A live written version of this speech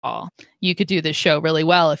you could do this show really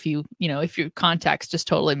well if if your contact's just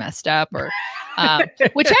totally messed up or,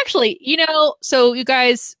 which actually, so you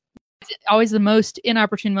guys, always the most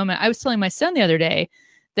inopportune moment. I was telling my son the other day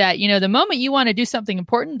that, the moment you want to do something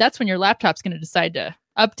important, that's when your laptop's going to decide to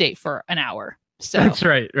update for an hour. So That's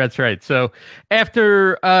right. So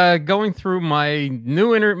after going through my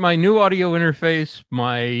new audio interface,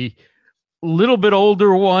 my little bit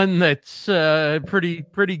older one that's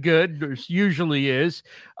pretty good, or usually is.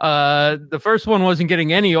 The first one wasn't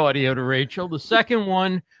getting any audio to Rachel. The second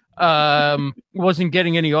one wasn't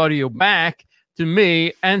getting any audio back to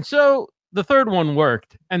me. And so the third one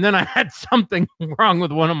worked. And then I had something wrong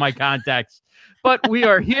with one of my contacts. But we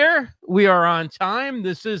are here. We are on time.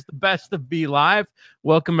 This is the best of BeLive.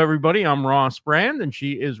 Welcome, everybody. I'm Ross Brand, and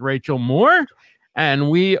she is Rachel Moore. And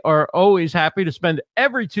we are always happy to spend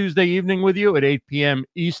every Tuesday evening with you at 8 p.m.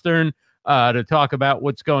 Eastern to talk about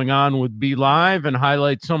what's going on with BeLive and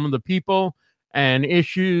highlight some of the people and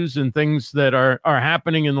issues and things that are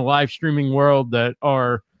happening in the live streaming world that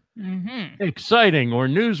are exciting or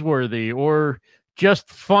newsworthy or just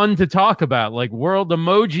fun to talk about, like World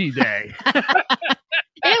Emoji Day.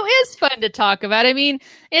 It is fun to talk about. I mean,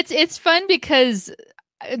 it's fun because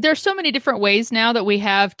there's so many different ways now that we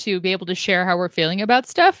have to be able to share how we're feeling about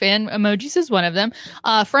stuff, and emojis is one of them.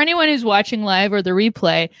 For anyone who's watching live or the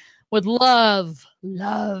replay, would love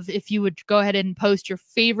if you would go ahead and post your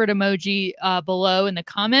favorite emoji below in the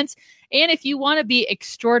comments. And if you want to be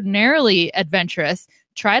extraordinarily adventurous,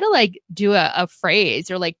 try to do a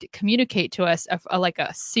phrase or communicate to us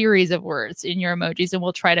a series of words in your emojis, and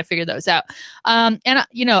we'll try to figure those out. I'm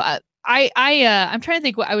trying to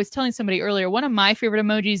think. What I was telling somebody earlier, one of my favorite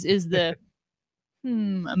emojis is the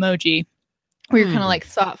emoji, where you're kind of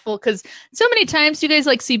thoughtful, because so many times you guys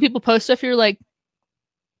see people post stuff, you're like,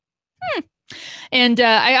 and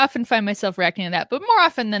I often find myself reacting to that, but more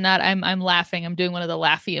often than not, I'm laughing. I'm doing one of the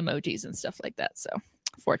laughy emojis and stuff like that. So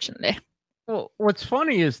fortunately. Well, what's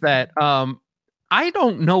funny is that I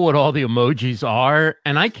don't know what all the emojis are,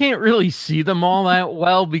 and I can't really see them all that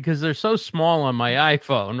well because they're so small on my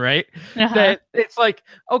iPhone, right? That it's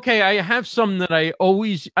okay, I have some that I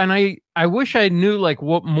always, and I wish I knew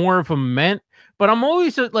what more of them meant, but I'm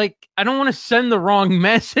always I don't want to send the wrong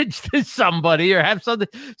message to somebody or have something.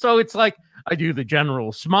 So it's I do the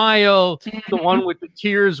general smile, the one with the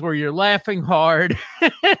tears where you're laughing hard,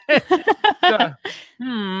 the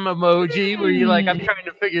emoji where you're I'm trying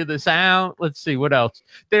to figure this out. Let's see what else.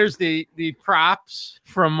 There's the props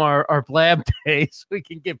from our Blab days. We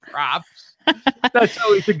can give props. That's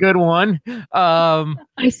always a good one.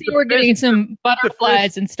 I see we're getting some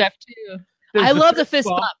butterflies and stuff too. I love the fist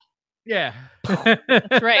bump. Yeah,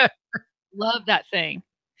 that's right. Love that thing.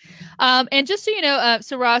 And just so you know,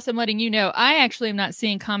 so Ross, I'm letting you know, I actually am not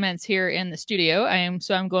seeing comments here in the studio. I'm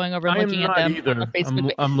going over and looking at them either. on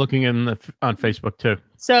Facebook. I'm looking on Facebook too.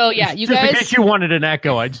 So yeah, you guys. In case you wanted an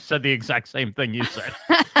echo, I just said the exact same thing you said.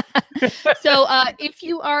 So if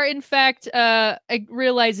you are in fact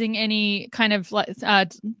realizing any kind of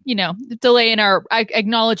delay in our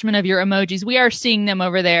acknowledgement of your emojis, we are seeing them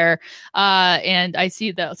over there, and I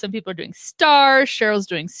see that some people are doing stars. Cheryl's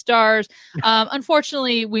doing stars.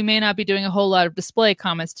 Unfortunately, we may not be doing a whole lot of display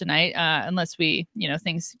comments tonight unless we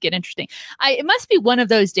things get interesting. It must be one of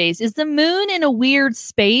those days. Is the moon in a weird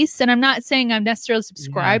space? And I'm not saying I'm necessarily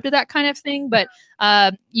subscribed to that kind of thing, but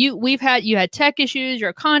you had tech issues,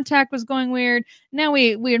 your contact was going weird. Now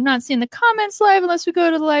we're not seeing the comments live unless we go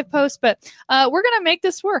to the live post, but we're gonna make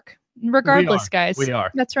this work regardless, guys. We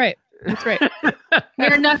are. That's right.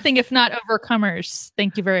 We're nothing if not overcomers.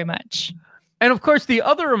 Thank you very much. And of course, the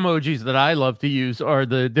other emojis that I love to use are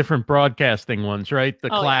the different broadcasting ones, right? The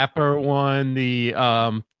clapper one, the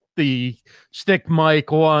stick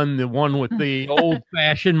mic one, the one with the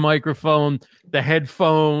old-fashioned microphone, the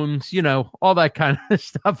headphones, all that kind of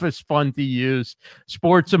stuff is fun to use.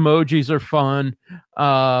 Sports emojis are fun.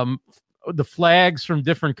 The flags from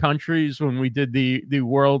different countries when we did the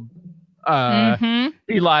world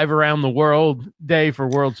BeLive around the world day for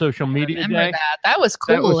World Social Media Day. That was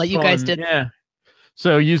cool that you guys did. Yeah.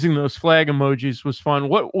 So using those flag emojis was fun.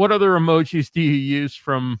 What other emojis do you use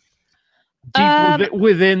from deep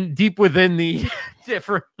within the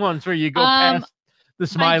different ones where you go past the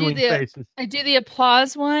smiling faces? I do the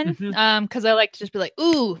applause one because I like to just be like,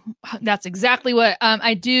 ooh, that's exactly what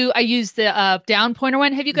I do. I use the down pointer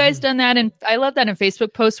one. Have you guys done that? And I love that in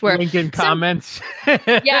Facebook posts where link in comments.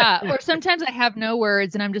 Yeah. Or sometimes I have no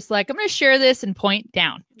words and I'm just like, I'm going to share this and point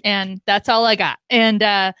down. And that's all I got. And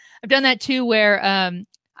I've done that too where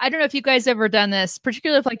I don't know if you guys ever done this,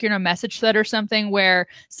 particularly if like you're in a message thread or something where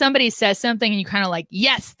somebody says something and you kind of like,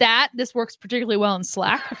 yes, this works particularly well in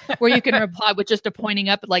Slack, where you can reply with just a pointing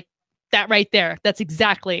up like that right there. That's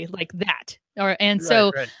exactly like that.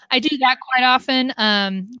 So right. I do that quite often.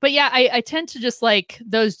 But yeah, I tend to just like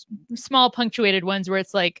those small punctuated ones where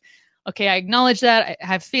it's like, okay, I acknowledge that. I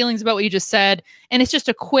have feelings about what you just said. And it's just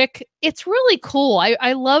it's really cool.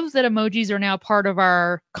 I love that emojis are now part of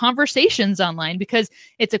our conversations online because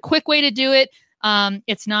it's a quick way to do it.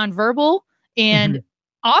 It's nonverbal. And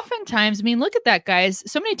oftentimes, I mean, look at that, guys.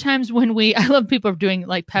 So many times I love people doing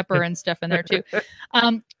like pepper and stuff in there too.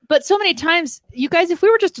 But so many times, you guys, if we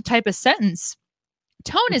were just to type a sentence,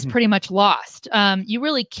 tone is pretty much lost. You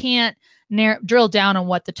really can't drill down on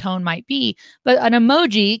what the tone might be, but an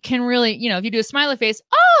emoji can really, if you do a smiley face,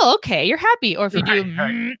 oh, okay, you're happy. Or if you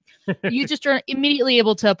do, you just are immediately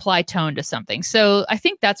able to apply tone to something. So I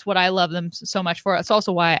think that's what I love them so much for. It's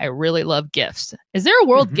also why I really love GIFs. Is there a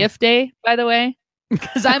World GIF Day, by the way?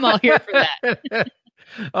 Because I'm all here for that.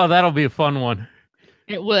 Oh, that'll be a fun one.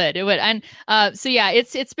 It would. And so yeah,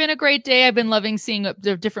 it's been a great day. I've been loving seeing what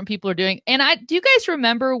the different people are doing. And do you guys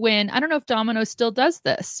remember when, I don't know if Domino's still does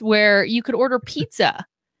this, where you could order pizza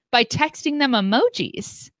by texting them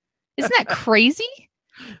emojis? Isn't that crazy?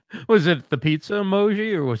 Was it the pizza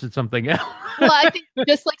emoji or was it something else? Well, I think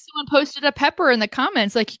just like someone posted a pepper in the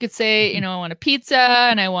comments, like you could say, I want a pizza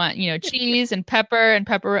and I want, cheese and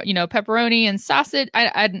pepperoni and sausage.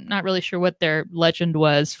 I'm not really sure what their legend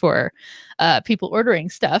was for people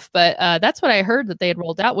ordering stuff, but that's what I heard that they had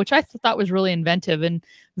rolled out, which I thought was really inventive and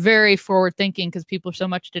very forward thinking because people so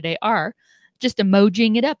much today are just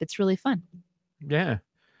emojiing it up. It's really fun. Yeah.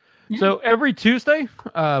 So every Tuesday,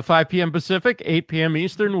 5 p.m. Pacific, 8 p.m.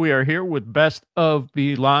 Eastern, we are here with Best of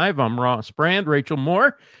BeLive. I'm Ross Brand. Rachel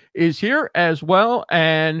Moore is here as well.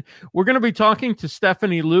 And we're going to be talking to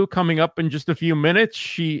Stephanie Liu coming up in just a few minutes.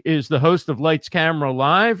 She is the host of Lights Camera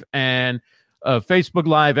Live and a Facebook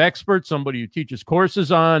Live expert, somebody who teaches courses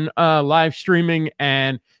on live streaming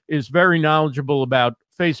and is very knowledgeable about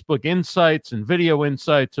Facebook insights and video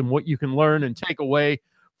insights and what you can learn and take away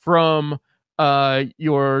from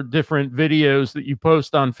your different videos that you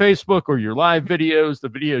post on Facebook or your live videos, the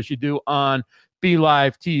videos you do on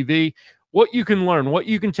BeLive TV, what you can learn, what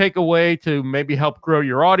you can take away to maybe help grow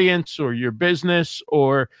your audience or your business,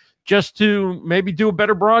 or just to maybe do a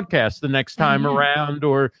better broadcast the next time around,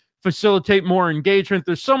 or facilitate more engagement.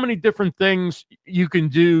 There's so many different things you can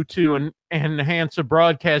do to enhance a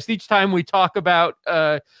broadcast. Each time we talk about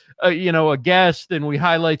a guest and we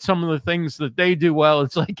highlight some of the things that they do well,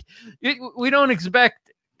 it's like we don't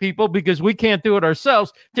expect people, because we can't do it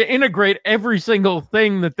ourselves, to integrate every single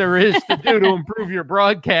thing that there is to do to improve your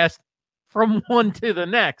broadcast from one to the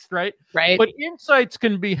next, right? Right. But insights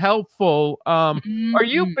can be helpful. Are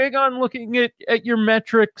you big on looking at your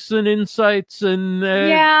metrics and insights? And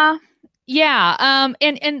yeah.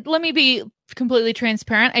 And let me be completely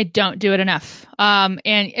transparent. I don't do it enough. And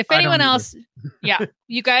if anyone else,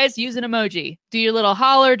 you guys use an emoji, do your little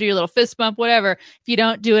holler, do your little fist bump, whatever. If you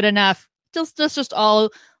don't do it enough, just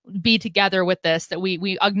all be together with this, that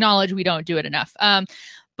we acknowledge we don't do it enough.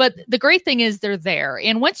 But the great thing is they're there.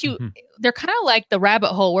 And once they're kind of like the rabbit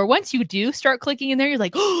hole, where once you do start clicking in there, you're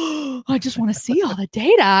like, oh, I just want to see all the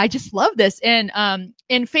data. I just love this. And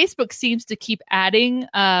Facebook seems to keep adding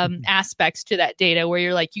aspects to that data where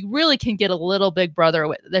you're like, you really can get a little big brother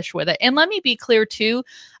with it. And let me be clear too.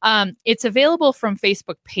 It's available from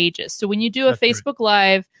Facebook pages. So when you do a Facebook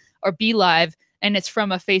Live or BeLive, and it's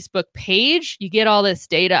from a Facebook page, you get all this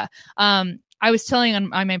data. I was telling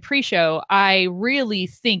on my pre-show, I really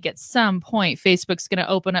think at some point Facebook's going to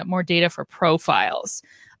open up more data for profiles.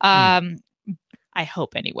 I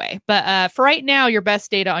hope anyway. But for right now, your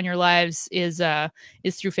best data on your lives is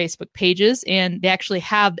through Facebook pages, and they actually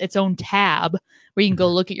have its own tab where you can go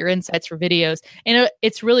look at your insights for videos. And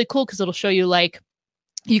it's really cool because it'll show you, like,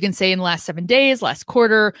 you can say in the last 7 days, last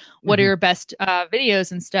quarter, what are your best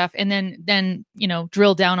videos and stuff, and then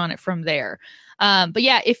drill down on it from there. But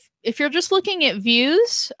yeah, if you're just looking at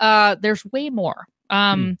views, there's way more.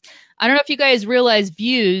 I don't know if you guys realize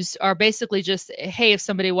views are basically just, hey, if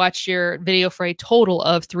somebody watched your video for a total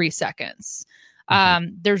of 3 seconds.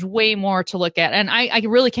 There's way more to look at. And I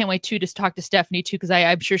really can't wait to just talk to Stephanie too, because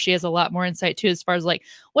I'm sure she has a lot more insight too, as far as like,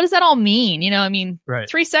 what does that all mean? Right.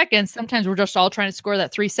 3 seconds, sometimes we're just all trying to score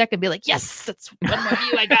that 3 second, be like, yes, that's one more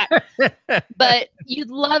view I got. But you'd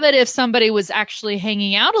love it if somebody was actually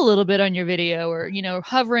hanging out a little bit on your video, or,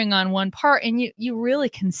 hovering on one part, and you really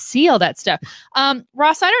can see all that stuff.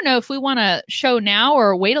 Ross, I don't know if we want to show now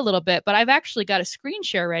or wait a little bit, but I've actually got a screen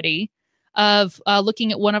share ready of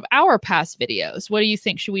looking at one of our past videos. What do you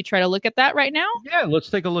think? Should we try to look at that right now? Yeah, let's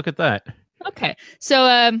take a look at that. Okay, so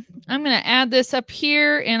I'm going to add this up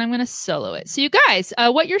here and I'm going to solo it. So you guys,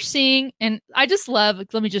 what you're seeing, and I just love,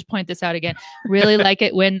 let me just point this out again. Really like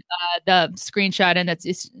it when the screenshot and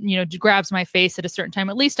it's grabs my face at a certain time.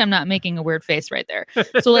 At least I'm not making a weird face right there.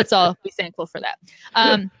 So let's all be thankful for that.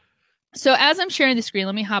 So as I'm sharing the screen,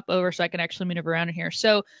 let me hop over so I can actually move around in here.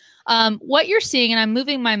 So what you're seeing, and I'm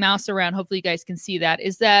moving my mouse around, hopefully you guys can see that,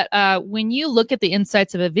 is that when you look at the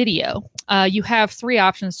insights of a video, you have three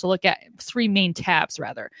options to look at, three main tabs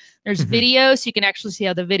rather. There's video, so you can actually see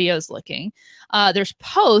how the video is looking. There's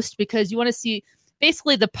post, because you want to see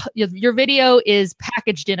basically your video is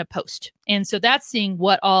packaged in a post. And so that's seeing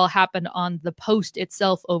what all happened on the post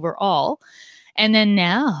itself overall. And then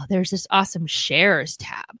now there's this awesome shares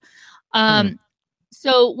tab.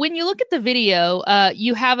 So when you look at the video,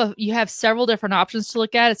 you have several different options to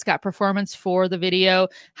look at. It's got performance for the video,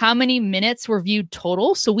 how many minutes were viewed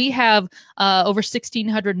total. So we have over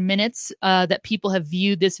 1,600 minutes that people have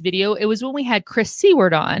viewed this video. It was when we had Chris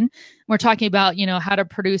Seward on. We're talking about, how to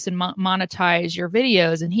produce and monetize your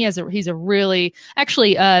videos. And he's a really,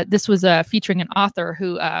 actually, this was featuring an author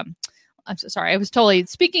who, I'm so sorry. I was totally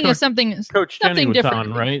speaking of something. Coach Jenny was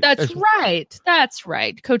on, right? That's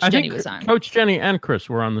right. Coach Jenny was on. Coach Jenny and Chris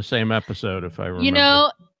were on the same episode, if I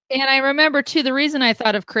remember. And I remember too. The reason I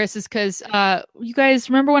thought of Chris is because you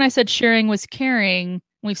guys remember when I said sharing was caring.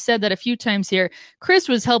 We've said that a few times here. Chris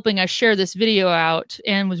was helping us share this video out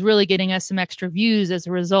and was really getting us some extra views as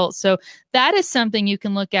a result. So that is something you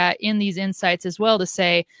can look at in these insights as well to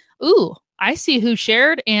say, ooh, I see who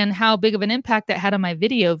shared and how big of an impact that had on my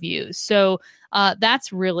video views. So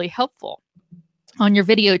that's really helpful. On your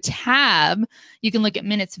video tab, you can look at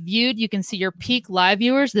minutes viewed. You can see your peak live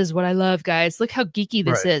viewers. This is what I love, guys. Look how geeky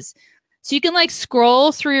this is. So you can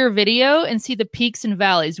scroll through your video and see the peaks and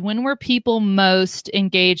valleys. When were people most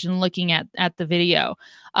engaged in looking at the video?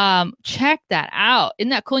 Check that out.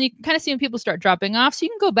 Isn't that cool? And you can kind of see when people start dropping off. So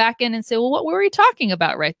you can go back in and say, well, what were we talking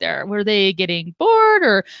about right there? Were they getting bored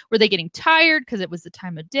or were they getting tired because it was the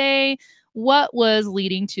time of day? What was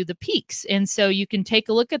leading to the peaks? And so you can take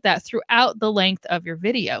a look at that throughout the length of your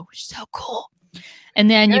video, which is so cool.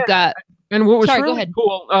 And then you've got... And what was really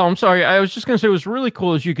cool, I'm sorry, I was just going to say what was really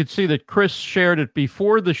cool is you could see that Chris shared it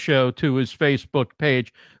before the show to his Facebook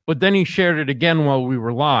page, but then he shared it again while we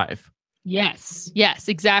were live. Yes,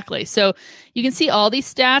 exactly. So you can see all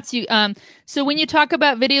these stats. So when you talk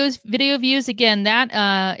about video views, again,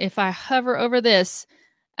 that if I hover over this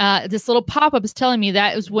little pop-up is telling me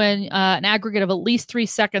that is when an aggregate of at least 3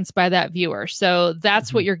 seconds by that viewer. So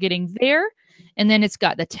that's what you're getting there. And then it's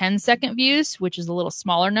got the 10-second views, which is a little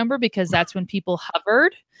smaller number because that's when people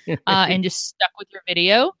hovered and just stuck with your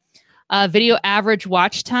video. Video average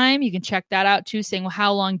watch time, you can check that out too, saying, well,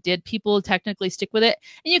 how long did people technically stick with it?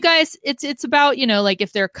 And you guys, it's about,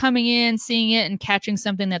 if they're coming in, seeing it and catching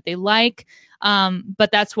something that they like. But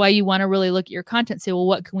that's why you want to really look at your content, say, well,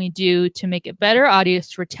 what can we do to make it better?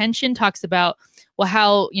 Audience retention talks about, well,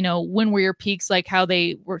 how, when were your peaks, how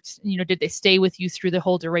they were, did they stay with you through the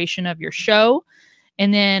whole duration of your show?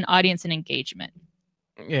 And then audience and engagement.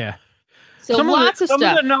 Yeah. So some of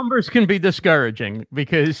the numbers can be discouraging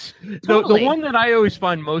because the one that I always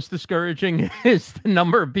find most discouraging is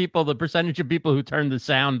the percentage of people who turn the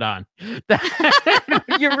sound on.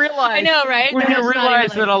 You realize, I know, right? When you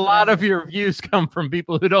realize that a lot of your views come from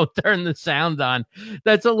people who don't turn the sound on,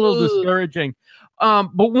 that's a little discouraging.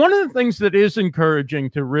 But one of the things that is encouraging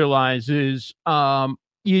to realize is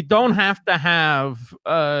you don't have to have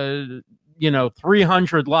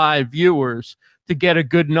 300 live viewers to get a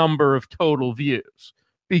good number of total views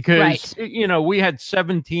because, we had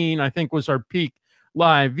 17, I think was our peak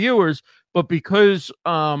live viewers, but because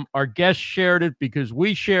our guests shared it, because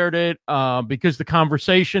we shared it, because the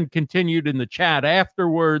conversation continued in the chat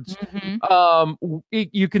afterwards,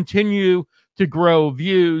 you continue to grow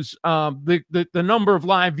views. The number of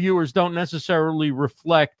live viewers don't necessarily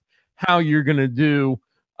reflect how you're going to do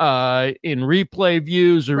in replay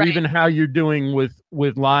views or even how you're doing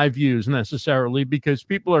with live views necessarily, because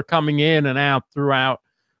people are coming in and out throughout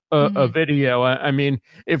a video. I mean,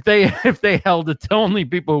 if they held it to only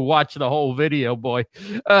people who watch the whole video, boy,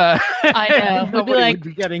 I know, would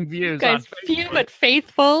be getting views. Guys, few but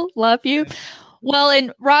faithful, love you. Well,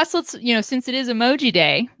 and Ross, let's, since it is Emoji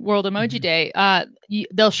Day, World Emoji Day,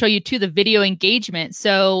 they'll show you too the video engagement.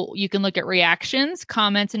 So you can look at reactions,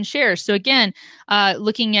 comments, and shares. So again,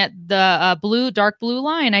 looking at the dark blue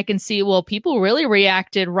line, I can see, well, people really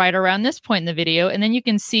reacted right around this point in the video. And then you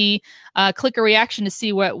can see, click a reaction to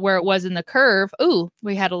see where it was in the curve. Ooh,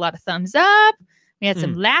 we had a lot of thumbs up. We had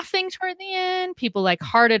some laughing toward the end. People like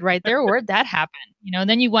hearted right there. Where'd that happen? And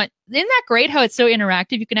then isn't that great how it's so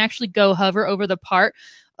interactive? You can actually go hover over the part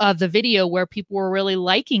of the video where people were really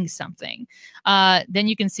liking something. Then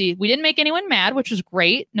you can see we didn't make anyone mad, which was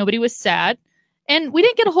great. Nobody was sad. And we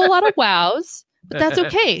didn't get a whole lot of wows, but that's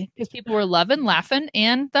okay because people were loving, laughing,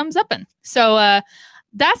 and thumbs upping. So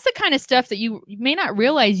that's the kind of stuff that you may not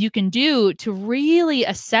realize you can do to really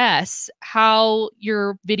assess how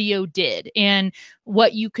your video did and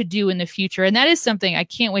what you could do in the future. And that is something I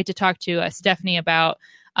can't wait to talk to Stephanie about,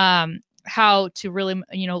 how to really,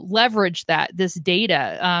 leverage this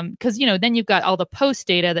data. Because, then you've got all the post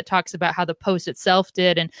data that talks about how the post itself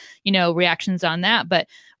did and, reactions on that. But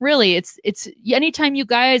really, it's anytime you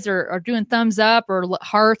guys are doing thumbs up or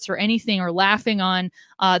hearts or anything or laughing on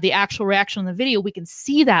the actual reaction on the video, we can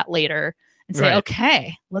see that later and say,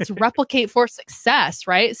 okay, let's replicate for success,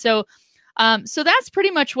 right? So that's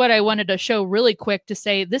pretty much what I wanted to show really quick to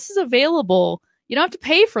say, this is available. You don't have to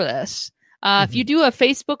pay for this. If you do a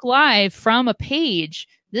Facebook Live from a page,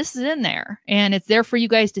 this is in there and it's there for you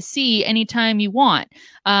guys to see anytime you want.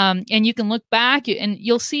 And you can look back and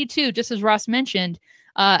you'll see too, just as Ross mentioned,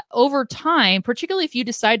 over time, particularly if you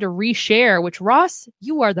decide to reshare, which Ross,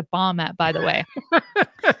 you are the bomb at, by the way,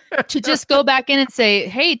 to just go back in and say,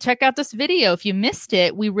 hey, check out this video. If you missed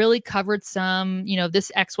it, we really covered some,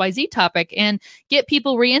 this XYZ topic and get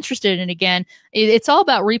people reinterested in it again. It's all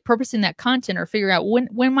about repurposing that content or figuring out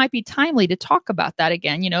when might be timely to talk about that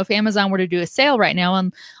again. If Amazon were to do a sale right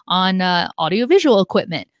now on audiovisual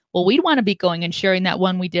equipment, well, we'd want to be going and sharing that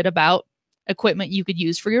one we did about equipment you could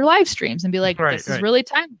use for your live streams and be like, this is really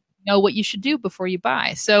time. Know what you should do before you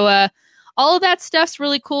buy. So all of that stuff's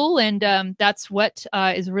really cool. And that's what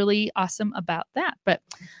is really awesome about that. But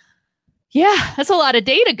yeah, that's a lot of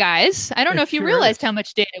data, guys. I don't know if you realized how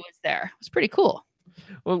much data was there. It was pretty cool.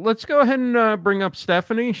 Well, let's go ahead and bring up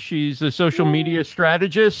Stephanie. She's a social media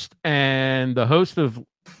strategist and the host of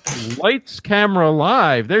Lights Camera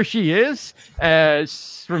Live. There she is,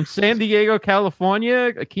 from San Diego,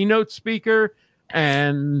 California, a keynote speaker.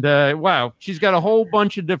 And wow, she's got a whole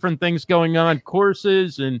bunch of different things going on,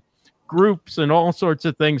 courses and groups and all sorts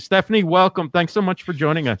of things. Stephanie, welcome. Thanks so much for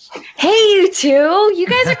joining us. Hey, you two. You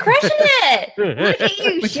guys are crushing it. Look at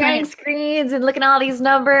you sharing screens and looking at all these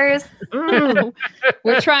numbers.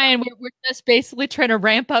 We're trying. We're just basically trying to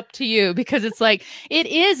ramp up to you because it's like,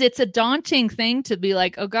 it's a daunting thing to be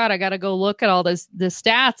like, oh God, I got to go look at all the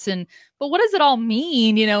stats but what does it all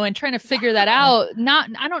mean, and trying to figure that out.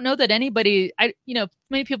 I don't know that anybody,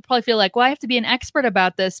 many people probably feel like, well, I have to be an expert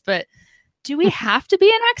about this, but do we have to be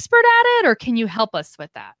an expert at it, or can you help us with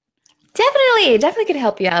that? Definitely could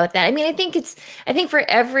help you out with that. I mean, I think for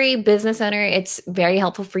every business owner, it's very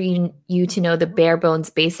helpful for you to know the bare bones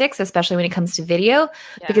basics, especially when it comes to video.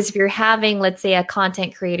 Yeah. Because if you're having, let's say, a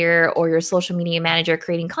content creator or your social media manager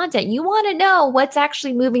creating content, you want to know what's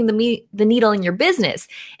actually moving the needle in your business.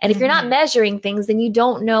 And if you're not measuring things, then you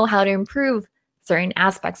don't know how to improve certain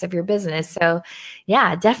aspects of your business. So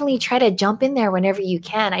yeah, definitely try to jump in there whenever you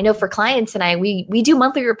can. I know for clients and we do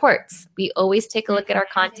monthly reports. We always take a look at our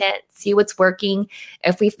content, see what's working.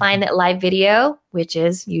 If we find that live video, which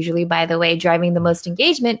is usually, by the way, driving the most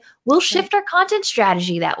engagement, we'll shift our content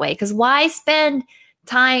strategy that way. Because why spend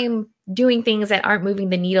time doing things that aren't moving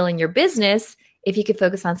the needle in your business if you could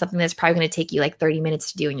focus on something that's probably going to take you like 30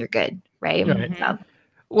 minutes to do and you're good, right? So,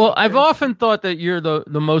 well, I've often thought that you're the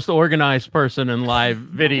most organized person in live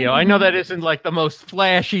video. I know that isn't like the most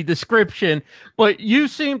flashy description, but you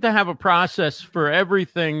seem to have a process for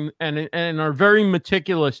everything and are very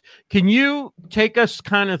meticulous. Can you take us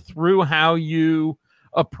kind of through how you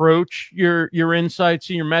approach your insights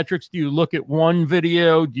and your metrics? Do you look at one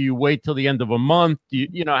video? Do you wait till the end of a month?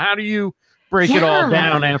 How do you break it all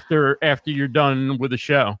down after you're done with the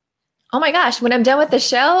show? Oh my gosh, when I'm done with the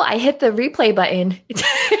show, I hit the replay button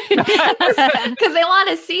because I want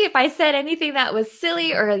to see if I said anything that was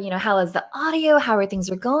silly or, how is the audio, how are things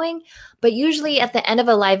going. But usually at the end of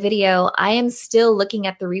a live video, I am still looking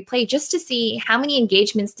at the replay just to see how many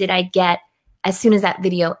engagements did I get as soon as that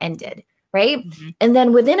video ended, right? Mm-hmm. And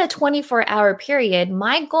then within a 24-hour period,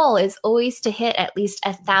 my goal is always to hit at least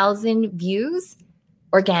 1,000 views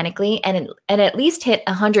organically and at least hit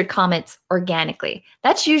 100 comments organically.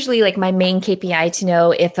 That's usually like my main KPI to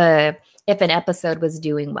know if an episode was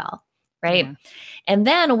doing well, right? Mm-hmm. And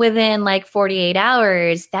then within like 48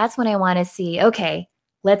 hours, that's when I want to see, okay,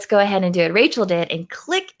 let's go ahead and do what Rachel did and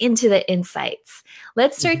click into the insights.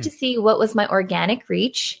 Let's start to see what was my organic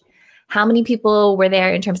reach. How many people were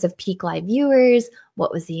there in terms of peak live viewers?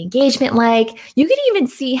 What was the engagement like? You can even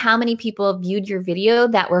see how many people viewed your video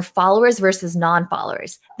that were followers versus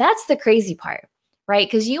non-followers. That's the crazy part, right?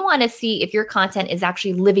 Because you want to see if your content is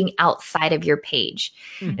actually living outside of your page.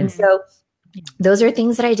 And so those are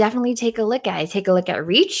things that I definitely take a look at. I take a look at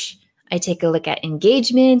reach. I take a look at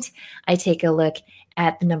engagement. I take a look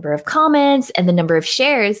at the number of comments and the number of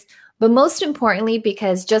shares. But most importantly,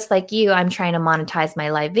 because just like you, I'm trying to monetize my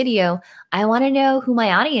live video, I want to know who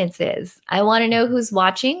my audience is. I want to know who's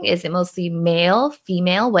watching. Is it mostly male,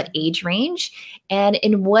 female, what age range, and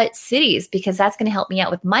in what cities? Because that's going to help me out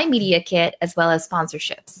with my media kit as well as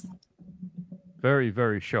sponsorships. Very,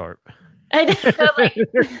 very sharp. I know, so like,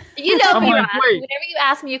 you know me, Ross. Whenever you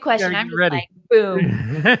ask me a question, I'm just ready. Like, boom.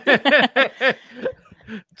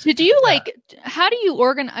 Did you how do you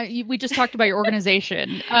organize? We just talked about your organization.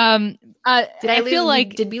 Did I feel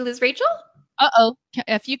like, did we lose Rachel? Uh-oh.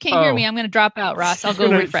 If you can't hear me, I'm going to drop out, Ross. I'll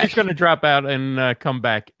go refresh. She's going to drop out and come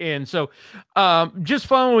back in. So just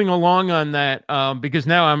following along on that, because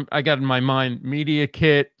now I got in my mind media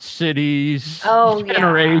kit, cities,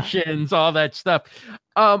 generations, all that stuff.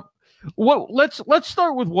 Let's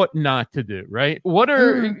start with what not to do, right? What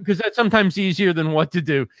are, because that's sometimes easier than what to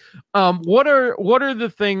do. What are the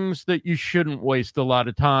things that you shouldn't waste a lot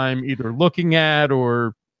of time either looking at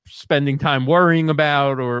or spending time worrying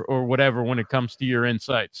about or whatever when it comes to your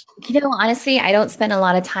insights? You know, honestly, I don't spend a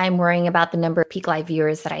lot of time worrying about the number of peak live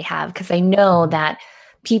viewers that I have, because I know that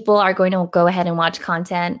people are going to go ahead and watch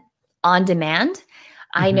content on demand.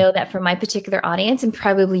 I know that for my particular audience, and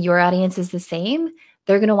probably your audience is the same,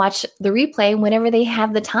 they're going to watch the replay whenever they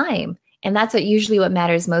have the time. And that's what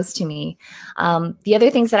matters most to me. The other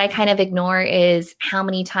things that I kind of ignore is how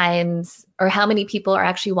many times or how many people are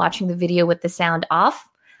actually watching the video with the sound off.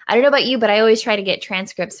 I don't know about you, but I always try to get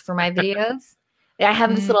transcripts for my videos. I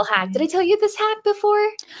have this little hack. Did I tell you this hack before?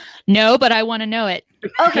 No, but I want to know it.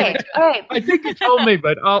 Okay. All right. I think you told me,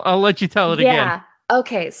 but I'll let you tell it again.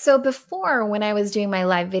 Okay, so before, when I was doing my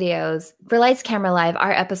live videos, for Lights Camera Live,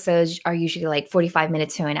 our episodes are usually like 45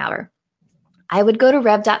 minutes to an hour. I would go to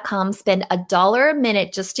rev.com, spend $1 a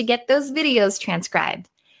minute just to get those videos transcribed.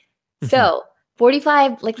 So let's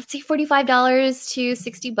say $45 to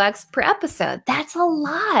 $60 per episode. That's a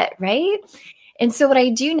lot, right? And so what I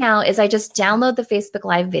do now is I just download the Facebook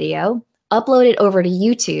Live video, upload it over to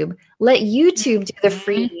YouTube, let YouTube do the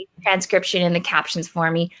free transcription and the captions for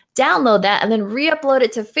me, download that, and then re-upload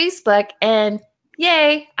it to Facebook, and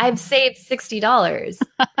yay, I've saved $60.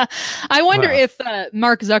 I wonder if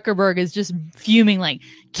Mark Zuckerberg is just fuming like,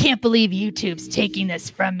 can't believe YouTube's taking this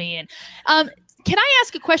from me. And can I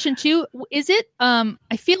ask a question too? Is it,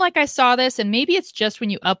 I feel like I saw this, and maybe it's just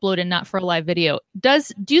when you upload and not for a live video. Do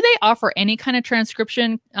they offer any kind of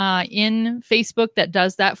transcription in Facebook that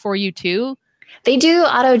does that for you too? They do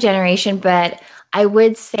auto generation, but I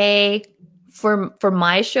would say for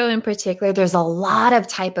my show in particular, there's a lot of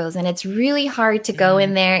typos, and it's really hard to go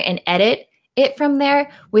in there and edit it from there.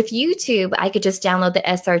 With YouTube, I could just download the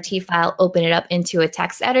SRT file, open it up into a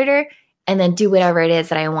text editor, and then do whatever it is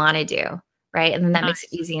that I want to do. Right. And then that makes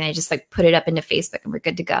it easy. And I just put it up into Facebook and we're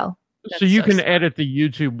good to go. So you can edit the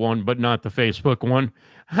YouTube one, but not the Facebook one.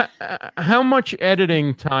 How much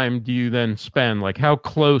editing time do you then spend? Like, how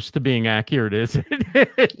close to being accurate is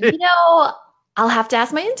it? I'll have to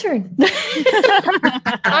ask my intern.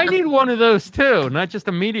 I need one of those too, not just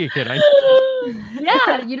a media kit.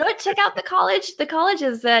 Yeah. You know what? Check out the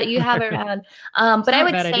colleges that you have around. But I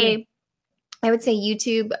would say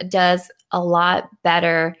YouTube does a lot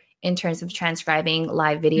better in terms of transcribing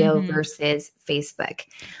live video versus Facebook.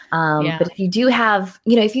 But if you do have,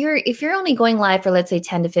 if you're only going live for, let's say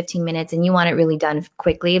 10 to 15 minutes and you want it really done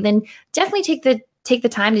quickly, then definitely take the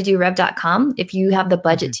time to do rev.com if you have the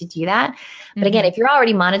budget to do that. But again, if you're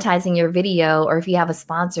already monetizing your video, or if you have a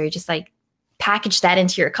sponsor, just package that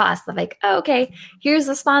into your cost. Like, oh, okay, here's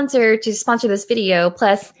a sponsor to sponsor this video.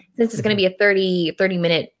 Plus, since it's going to be a 30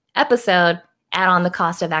 minute episode, add on the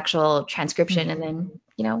cost of actual transcription and then,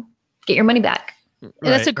 get your money back.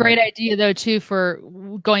 That's a great idea, though, too, for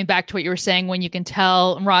going back to what you were saying, when you can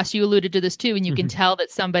tell, and Ross, you alluded to this too, when you can tell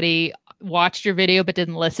that somebody watched your video but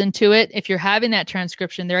didn't listen to it. If you're having that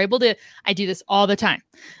transcription, they're able to, I do this all the time,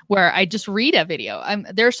 where I just read a video.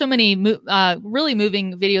 There are so many really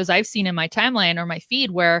moving videos I've seen in my timeline or my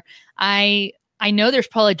feed where I know there's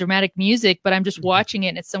probably dramatic music, but I'm just watching it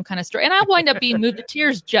and it's some kind of story. And I wind up being moved to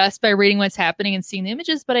tears just by reading what's happening and seeing the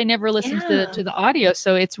images, but I never listened to the audio.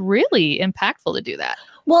 So it's really impactful to do that.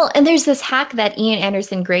 Well, and there's this hack that Ian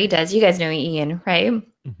Anderson Gray does. You guys know Ian, right?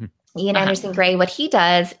 Ian Anderson Gray, what he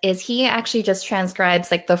does is he actually just transcribes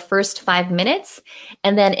the first 5 minutes.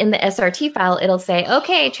 And then in the SRT file, it'll say,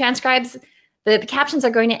 okay, transcribes, the captions are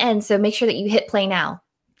going to end. So make sure that you hit play now.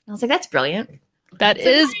 I was like, that's brilliant. That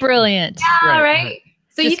is brilliant. Yeah, right.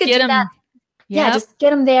 So just you could do that. Yeah, just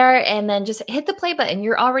get them there and then just hit the play button.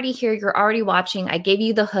 You're already here. You're already watching. I gave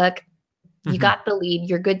you the hook. You got the lead.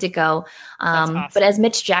 You're good to go. Awesome. But as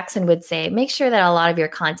Mitch Jackson would say, make sure that a lot of your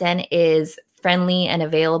content is friendly and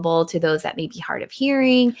available to those that may be hard of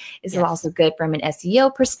hearing. Is also good from an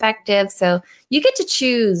SEO perspective. So you get to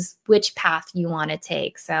choose which path you want to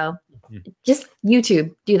take. So just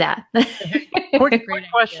YouTube, do that. Quick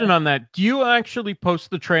question on that. Do you actually post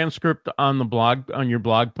the transcript on the blog, on your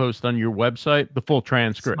blog post on your website, the full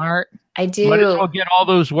transcript? Smart. I do. Might as well get all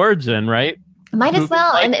those words in, right? Might as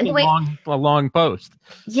well. Like and the way a long post.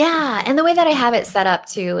 Yeah. And the way that I have it set up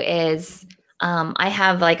too is I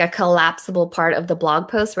have like a collapsible part of the blog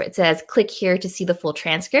post where it says click here to see the full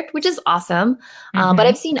transcript, which is awesome. But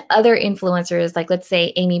I've seen other influencers, like let's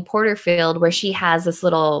say Amy Porterfield, where she has this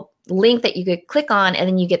little link that you could click on and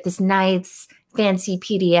then you get this nice fancy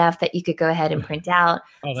PDF that you could go ahead and print out.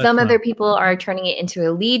 Some other people are turning it into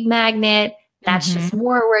a lead magnet. That's just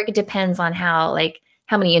more work. It depends on how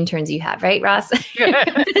many interns you have, right, Ross?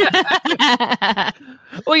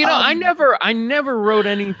 Well, I never wrote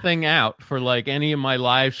anything out for like any of my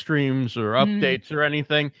live streams or updates or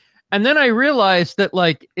anything. And then I realized that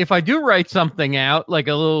like if I do write something out, like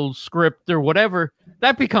a little script or whatever,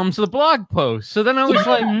 that becomes the blog post. So then I was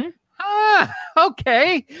like,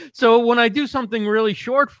 okay. So when I do something really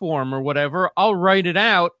short form or whatever, I'll write it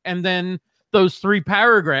out and then those 3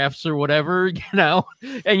 paragraphs or whatever,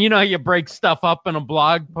 and you break stuff up in a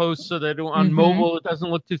blog post so that on mobile it doesn't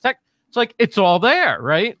look too tech. It's like it's all there,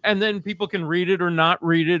 right? And then people can read it or not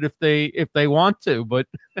read it if they want to. But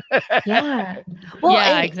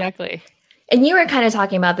exactly. And you were kind of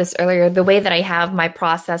talking about this earlier, the way that I have my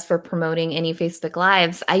process for promoting any Facebook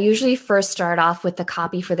Lives. I usually first start off with the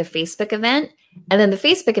copy for the Facebook event. And then the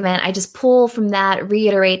Facebook event, I just pull from that,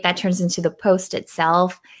 reiterate, that turns into the post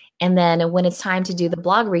itself. And then when it's time to do the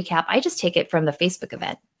blog recap, I just take it from the Facebook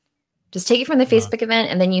event. Just take it from the Facebook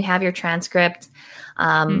event, and then you have your transcript.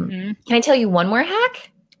 Can I tell you one more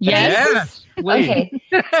hack? Yes. Okay.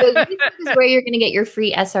 So this is where you're going to get your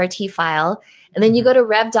free SRT file. And then you go to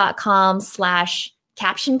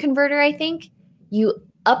rev.com/caption converter, I think. You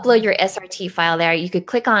upload your SRT file there. You could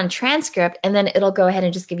click on transcript, and then it'll go ahead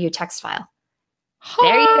and just give you a text file.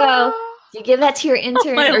 There you go. You give that to your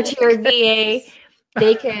intern or to your VA.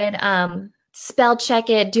 They could spell check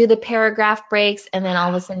it, do the paragraph breaks, and then all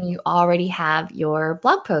of a sudden you already have your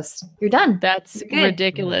blog post. You're done. That's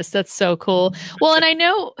ridiculous. That's so cool. Well, and I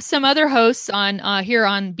know some other hosts on here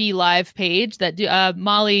on BeLive page that do,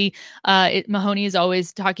 Molly Mahoney is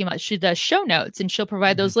always talking about, she does show notes and she'll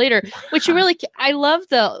provide those later, which I love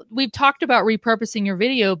we've talked about repurposing your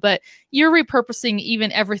video, but you're repurposing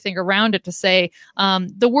even everything around it to say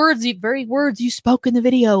the very words you spoke in the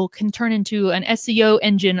video can turn into an SEO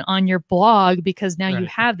engine on your blog because now you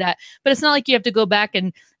have that. But it's not like you have to go back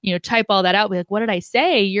and type all that out. Be like, what did I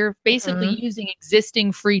say? You're basically using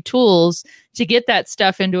existing free tools to get that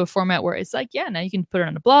stuff into a format where it's like, now you can put it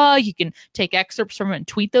on a blog. You can take excerpts from it and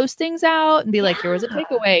tweet those things out and be like, here was a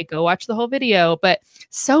takeaway. Go watch the whole video. But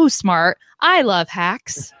so smart. I love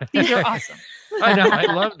hacks. These are awesome. I know. I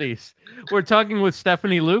love these. We're talking with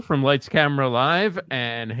Stephanie Liu from Lights Camera Live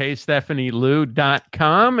and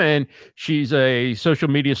HeyStephanieLiu.com. And she's a social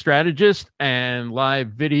media strategist and live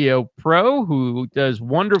video pro who does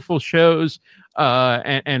wonderful shows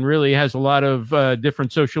and really has a lot of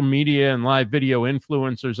different social media and live video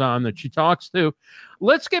influencers on that she talks to.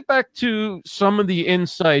 Let's get back to some of the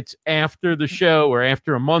insights after the show or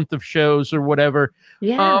after a month of shows or whatever.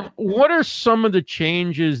 Yeah. What are some of the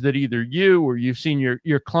changes that either you or you've seen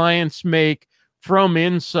your clients make from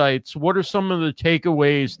insights? What are some of the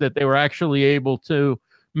takeaways that they were actually able to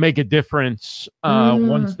make a difference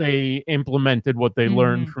once they implemented what they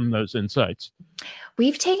learned from those insights?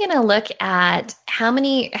 We've taken a look at how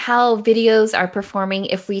videos are performing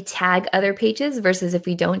if we tag other pages versus if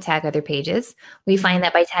we don't tag other pages. We find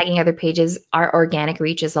that by tagging other pages, our organic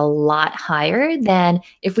reach is a lot higher than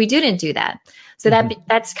if we didn't do that. So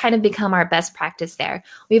that's kind of become our best practice there.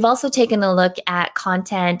 We've also taken a look at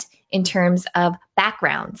content in terms of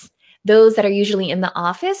backgrounds. Those that are usually in the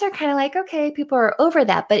office are kind of like, okay, people are over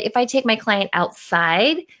that. But if I take my client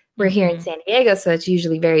outside, we're here in San Diego, so it's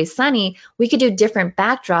usually very sunny. We could do different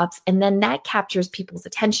backdrops, and then that captures people's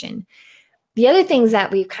attention. The other things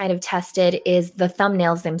that we've kind of tested is the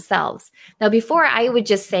thumbnails themselves. Now, before I would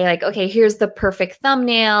just say like, okay, here's the perfect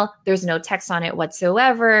thumbnail. There's no text on it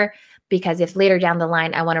whatsoever, because if later down the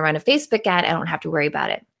line I want to run a Facebook ad, I don't have to worry about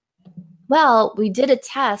it. Well, we did a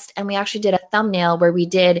test and we actually did a thumbnail where we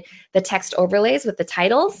did the text overlays with the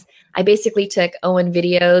titles. I basically took Owen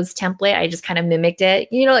Video's template. I just kind of mimicked it.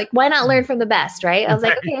 You know, like, why not learn from the best, right? I was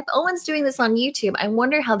like, okay, if Owen's doing this on YouTube, I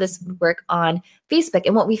wonder how this would work on Facebook.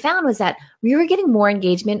 And what we found was that we were getting more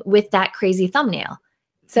engagement with that crazy thumbnail.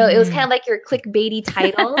 So it was kind of like your clickbaity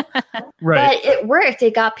title, Right. but it worked.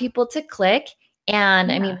 It got people to click. And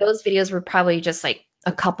I mean, those videos were probably just like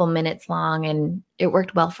a couple minutes long, and it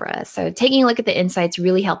worked well for us. So taking a look at the insights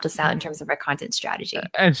really helped us out in terms of our content strategy.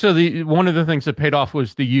 And so one of the things that paid off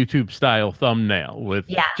was the YouTube style thumbnail with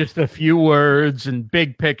Yeah. just a few words and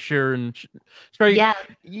big picture and straight. Yeah.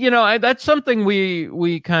 You know, that's something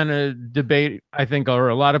we kind of debate, I think, or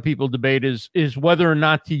a lot of people debate is whether or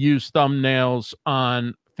not to use thumbnails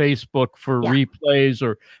on Facebook for replays,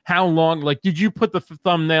 or how long. Like, did you put the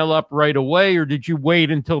thumbnail up right away, or did you wait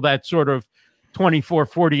until that sort of 24,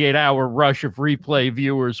 48 hour rush of replay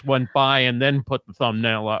viewers went by and then put the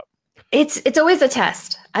thumbnail up? It's always a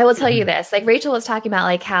test. I will tell you this. Like Rachel was talking about,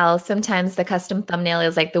 like how sometimes the custom thumbnail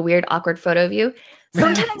is like the weird, awkward photo of you.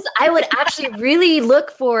 Sometimes I would actually really look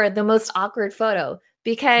for the most awkward photo,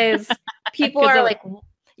 because people are like,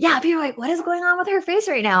 people are like, what is going on with her face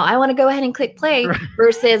right now? I want to go ahead and click play,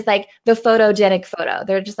 versus like the photogenic photo.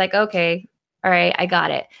 They're just like, okay, all right, I got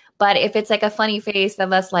it. But if it's like a funny face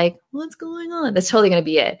of us like, what's going on? That's totally going to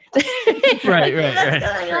be it. Right. What's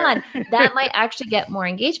going on? That might actually get more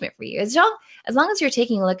engagement for you. As long as you're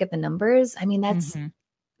taking a look at the numbers, I mean, that's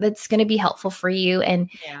going to be helpful for you. And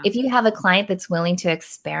if you have a client that's willing to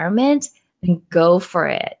experiment, then go for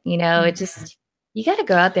it. You know, it just, you got to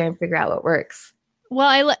go out there and figure out what works. Well,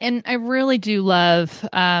 I really do love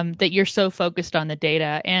that you're so focused on the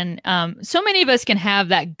data, and so many of us can have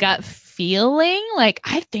that gut feeling, like,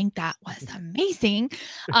 I think that was amazing,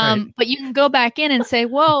 but you can go back in and say,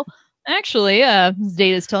 well, actually, this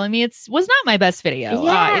data is telling me was not my best video.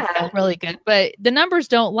 It felt really good, but the numbers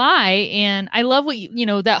don't lie. And I love what you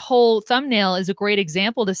know, that whole thumbnail is a great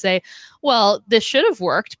example to say, well, this should have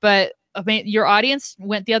worked, but I mean, your audience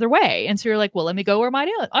went the other way, and so you're like, well, let me go where my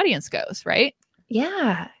audience goes, right?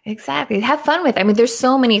 Yeah, exactly. Have fun with it. I mean, there's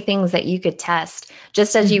so many things that you could test,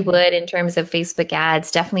 just as you would in terms of Facebook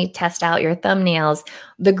ads. Definitely test out your thumbnails,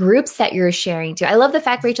 the groups that you're sharing to. I love the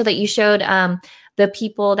fact, Rachel, that you showed the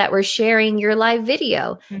people that were sharing your live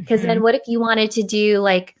video. Because then what if you wanted to do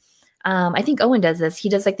like, I think Owen does this. He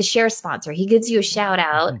does like the share sponsor. He gives you a shout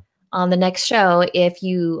out on the next show. If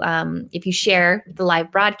you share the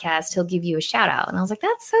live broadcast, he'll give you a shout out. And I was like,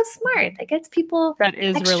 that's so smart. That gets people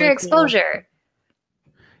extra really exposure. Cool.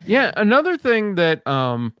 Yeah, another thing that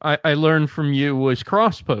I learned from you was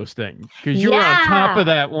cross-posting, because you were on top of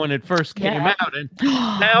that when it first came out, and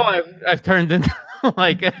now I've turned into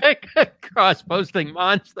like a cross-posting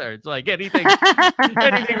monster. It's like anything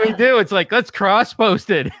we do, it's like, let's cross-post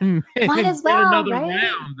it and might as well, another right?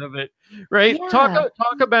 round of it, right? Yeah.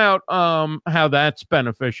 Talk about how that's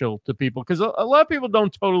beneficial to people, because a lot of people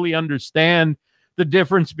don't totally understand the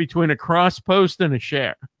difference between a cross-post and a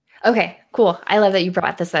share. Okay, cool. I love that you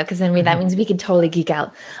brought this up, because then that means we can totally geek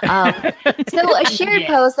out. So a shared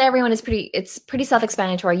post, everyone is pretty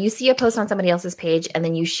self-explanatory. You see a post on somebody else's page, and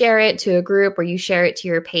then you share it to a group, or you share it to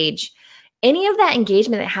your page. Any of that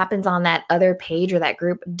engagement that happens on that other page or that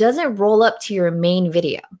group doesn't roll up to your main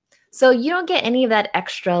video. So you don't get any of that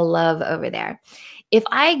extra love over there. If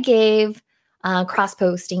I gave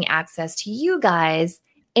cross-posting access to you guys,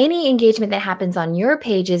 any engagement that happens on your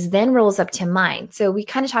pages then rolls up to mine. So we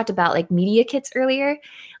kind of talked about like media kits earlier.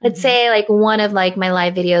 Let's say like one of like my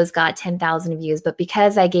live videos got 10,000 views, but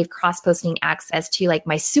because I gave cross-posting access to like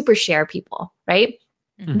my super share people, right?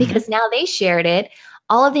 Because now they shared it,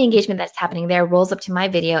 all of the engagement that's happening there rolls up to my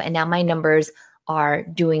video, and now my numbers are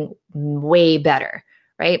doing way better,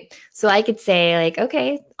 right? So I could say like,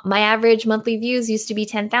 okay, my average monthly views used to be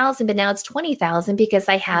 10,000, but now it's 20,000 because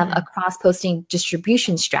I have a cross-posting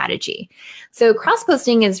distribution strategy. So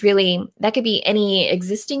cross-posting is really, that could be any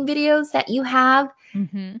existing videos that you have.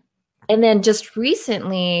 And then just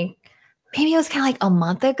recently, maybe it was kind of like a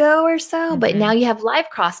month ago or so, but now you have live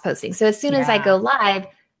cross-posting. So as soon as I go live,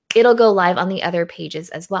 it'll go live on the other pages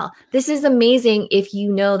as well. This is amazing if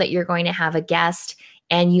you know that you're going to have a guest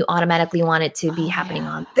and you automatically want it to be happening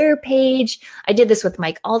on their page. I did this with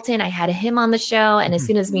Mike Alton. I had him on the show. And as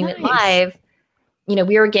soon as we went live, you know,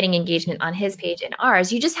 we were getting engagement on his page and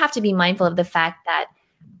ours. You just have to be mindful of the fact that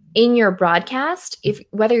in your broadcast,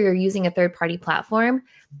 whether you're using a third-party platform,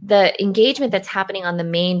 the engagement that's happening on the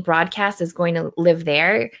main broadcast is going to live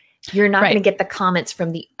there. You're not going to get the comments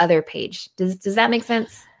from the other page. Does that make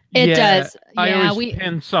sense? It does. I Yeah, always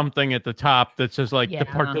pin something at the top that says like to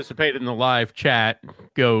participate in the live chat,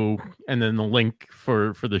 go, and then the link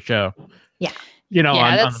for the show. Yeah.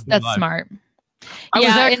 That's smart. I was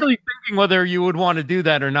actually thinking whether you would want to do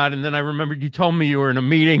that or not, and then I remembered you told me you were in a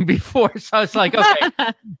meeting before, so I was like, okay,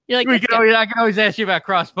 I can always ask you about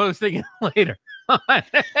cross posting later.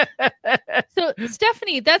 So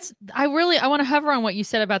Stephanie, I want to hover on what you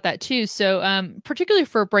said about that too. So particularly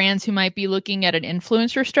for brands who might be looking at an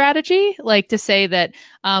influencer strategy, like to say that,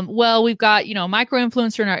 we've got, a micro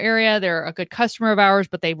influencer in our area. They're a good customer of ours,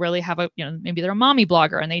 but they really have maybe they're a mommy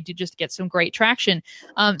blogger and they do just get some great traction.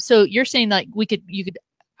 So you're saying like you could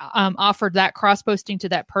offer that cross posting to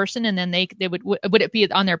that person, and then they would it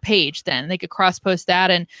be on their page? Then they could cross post that,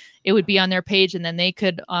 and it would be on their page, and then they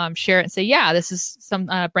could share it and say, "Yeah, this is some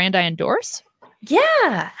brand I endorse."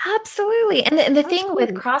 Yeah, absolutely. And the thing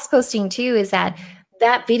with cross posting too is that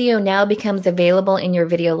video now becomes available in your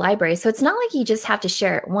video library, so it's not like you just have to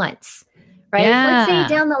share it once, right? Yeah. Let's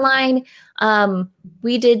say down the line,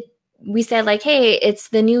 we said like, hey, it's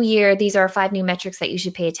the new year. These are 5 new metrics that you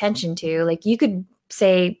should pay attention to. Like you could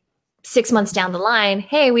say 6 months down the line,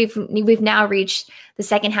 hey, we've now reached the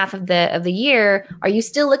second half of the year. Are you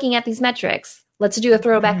still looking at these metrics? Let's do a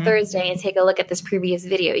throwback Thursday and take a look at this previous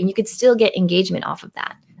video. And you could still get engagement off of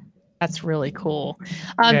that. That's really cool.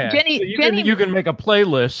 Jenny, you can make a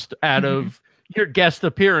playlist out of your guest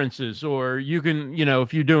appearances, or you can,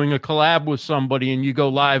 if you're doing a collab with somebody and you go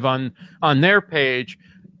live on their page,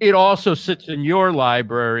 it also sits in your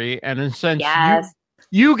library. And in a sense,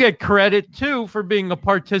 you get credit too for being a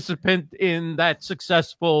participant in that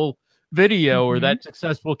successful video or that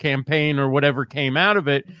successful campaign or whatever came out of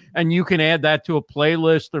it. And you can add that to a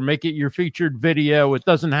playlist or make it your featured video. It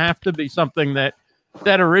doesn't have to be something that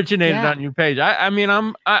originated on your page.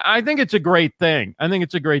 I think it's a great thing. I think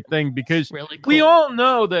it's a great thing because really cool. We all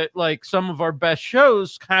know that like some of our best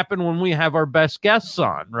shows happen when we have our best guests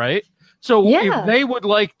on, right? So if they would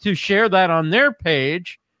like to share that on their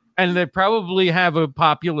page, and they probably have a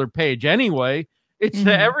popular page anyway, it's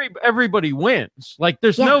that everybody wins. Like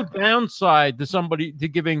there's no downside to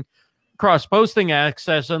giving cross-posting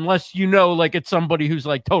access unless like it's somebody who's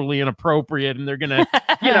like totally inappropriate and they're gonna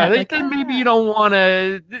maybe you don't want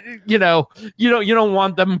to you don't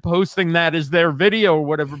want them posting that as their video or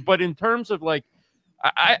whatever. But in terms of like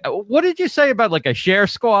what did you say about like a share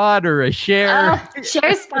squad or a share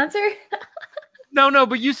sponsor? No,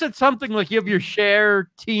 but you said something like you have your share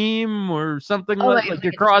team or something like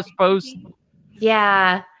your cross post.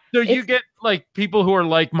 Yeah. So you get like people who are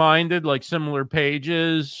like-minded, like similar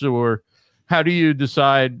pages, or how do you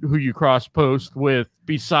decide who you cross post with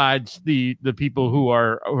besides the people who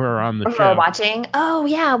are on the show? Watching? Oh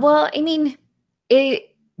yeah. Well, I mean, it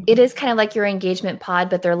is kind of like your engagement pod,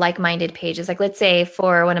 but they're like-minded pages. Like let's say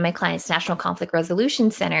for one of my clients, National Conflict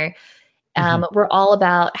Resolution Center, we're all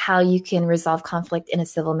about how you can resolve conflict in a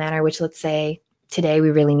civil manner, which let's say today we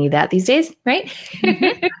really need that these days, right?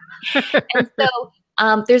 And so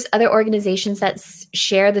there's other organizations that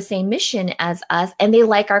share the same mission as us and they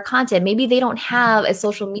like our content. Maybe they don't have a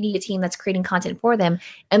social media team that's creating content for them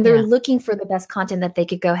and they're looking for the best content that they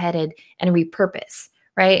could go ahead and repurpose,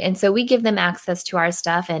 right? And so we give them access to our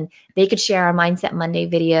stuff and they could share our Mindset Monday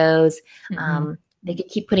videos. They could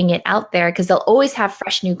keep putting it out there because they'll always have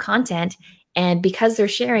fresh new content. And because they're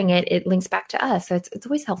sharing it, it links back to us. So it's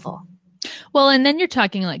always helpful. Well, and then you're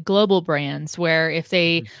talking like global brands where if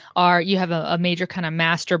they you have a major kind of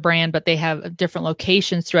master brand, but they have different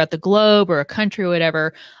locations throughout the globe or a country or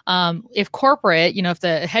whatever. If corporate, if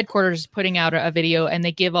the headquarters is putting out a video and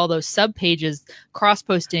they give all those sub pages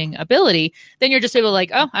cross-posting ability, then you're just able to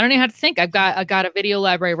like, oh, I don't even have to think. I've got a video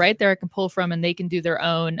library right there I can pull from and they can do their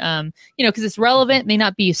own, because it's relevant, may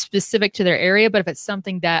not be specific to their area, but if it's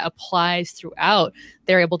something that applies throughout,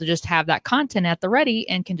 they're able to just have that content at the ready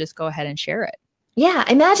and can just go ahead and share it. Yeah,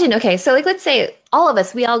 imagine. Okay, so like let's say all of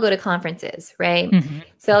us, we all go to conferences, right?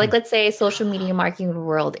 So like let's say social media marketing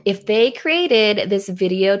world, if they created this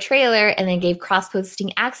video trailer and then gave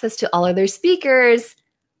cross-posting access to all of their speakers,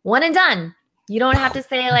 one and done. You don't have to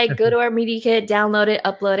say like, go to our media kit, download it,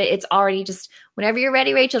 upload it. It's already just whenever you're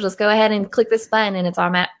ready, Rachel, just go ahead and click this button and it's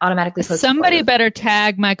automatically posted. Somebody better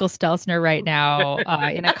tag Michael Stelzner right now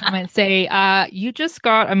in a comment. Say, you just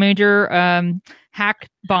got a major hack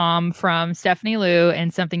bomb from Stephanie Liu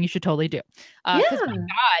and something you should totally do. My God,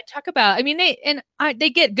 talk about, I mean, they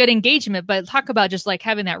get good engagement, but talk about just like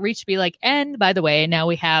having that reach to be like, and by the way, now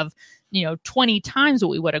we have 20 times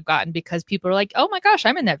what we would have gotten because people are like, oh my gosh,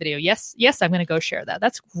 I'm in that video. Yes, I'm going to go share that.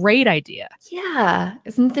 That's a great idea. Yeah.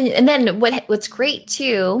 And then what's great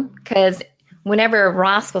too, because whenever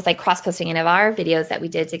Ross was like cross-posting any of our videos that we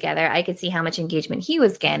did together, I could see how much engagement he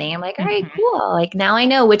was getting. I'm like, all right, cool. Like now I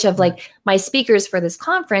know which of like my speakers for this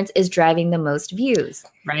conference is driving the most views.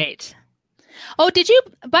 Right. Oh, did you,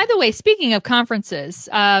 by the way, speaking of conferences,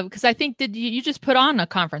 because I think you just put on a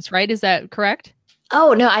conference, right? Is that correct?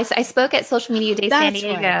 Oh, no, I spoke at Social Media Day San That's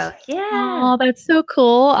Diego. right. Yeah. Oh, that's so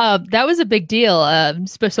cool. That was a big deal,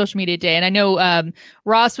 Social Media Day. And I know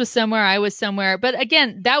Ross was somewhere, I was somewhere. But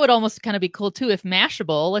again, that would almost kind of be cool too if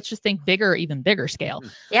Mashable, let's just think bigger, even bigger scale.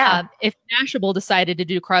 Yeah. If Mashable decided to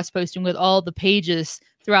do cross-posting with all the pages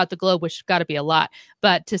throughout the globe, which has got to be a lot,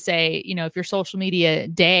 but to say, you know, if your social media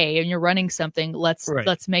day and you're running something, let's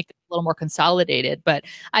make it a little more consolidated. But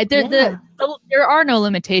there are no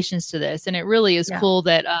limitations to this, and it really is cool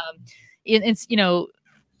that it's, you know,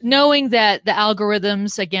 knowing that the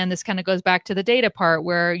algorithms, again, this kind of goes back to the data part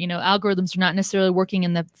where, you know, algorithms are not necessarily working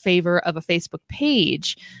in the favor of a Facebook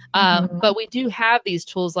page. But we do have these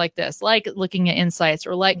tools like this, like looking at insights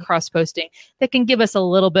or like cross-posting that can give us a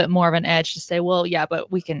little bit more of an edge to say, well, yeah,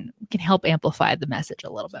 but we can help amplify the message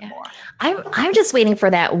a little bit more. I'm just waiting for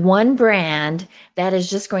that one brand that is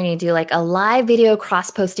just going to do like a live video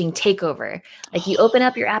cross-posting takeover. Like you open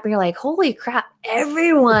up your app and you're like, holy crap,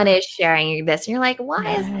 everyone is sharing this. And you're like,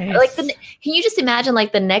 why is like can you just imagine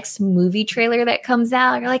like the next movie trailer that comes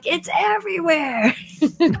out? You're like, it's everywhere.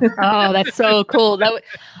 Oh, that's so cool.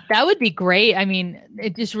 That would be great. I mean,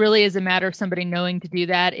 it just really is a matter of somebody knowing to do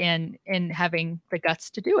that and having the guts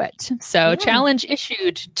to do it. So challenge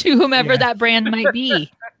issued to whomever that brand might be.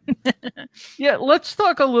 Yeah, let's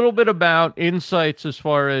talk a little bit about insights as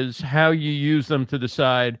far as how you use them to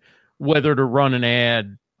decide whether to run an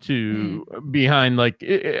ad to behind, like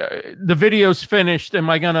the video's finished. Am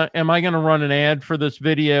I gonna run an ad for this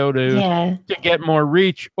video to get more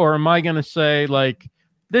reach, or am I gonna say like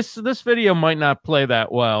this video might not play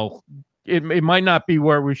that well? It might not be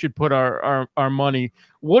where we should put our money.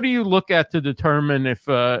 What do you look at to determine if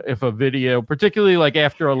a video, particularly like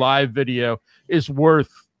after a live video, is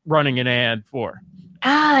worth running an ad for?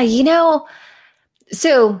 You know,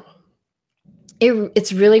 so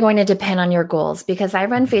it's really going to depend on your goals, because I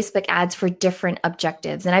run Facebook ads for different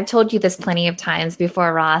objectives. And I've told you this plenty of times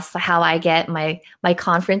before, Ross, how I get my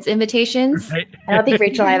conference invitations. Right. I don't think,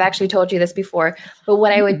 Rachel, I've actually told you this before, but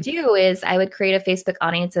what I would do is I would create a Facebook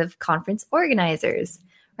audience of conference organizers,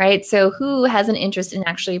 right? So who has an interest in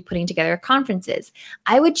actually putting together conferences?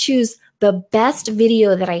 I would choose the best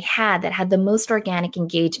video that I had that had the most organic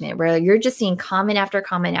engagement, where you're just seeing comment after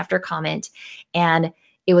comment after comment, and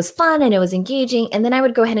it was fun and it was engaging. And then I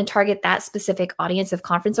would go ahead and target that specific audience of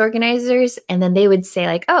conference organizers. And then they would say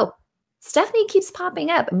like, oh, Stephanie keeps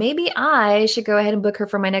popping up. Maybe I should go ahead and book her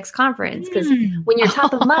for my next conference. Because when you're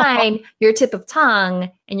top of mind, you're tip of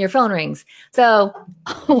tongue and your phone rings. So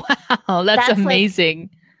wow, that's amazing.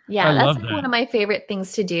 Like, yeah, that's like one of my favorite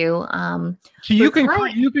things to do. So you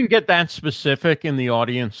can get that specific in the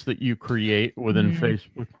audience that you create within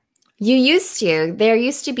Facebook. You used to. There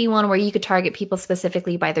used to be one where you could target people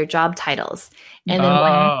specifically by their job titles. And then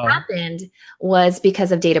what happened was,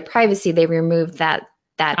 because of data privacy, they removed that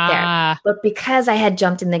there. But because I had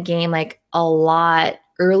jumped in the game like a lot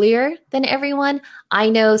earlier than everyone, I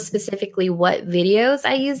know specifically what videos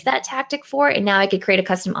I used that tactic for. And now I could create a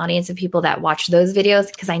custom audience of people that watch those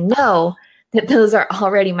videos, because I know that those are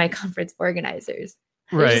already my conference organizers.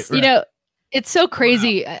 Right. You know, it's so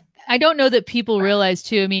crazy. Wow. I don't know that people realize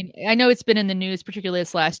too. I mean, I know it's been in the news, particularly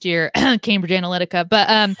this last year, Cambridge Analytica,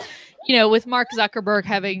 but you know, with Mark Zuckerberg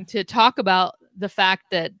having to talk about the fact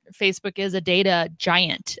that Facebook is a data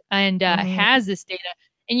giant and has this data,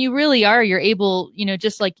 and you really are, you're able, you know,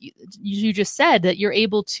 just like you just said, that you're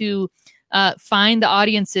able to find the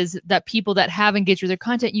audiences, that people that have engaged with their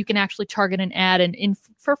content, you can actually target an ad and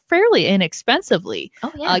for fairly inexpensively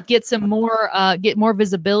get some more get more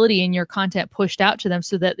visibility in your content pushed out to them,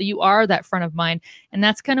 so that you are that front of mind. And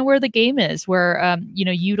that's kind of where the game is, where you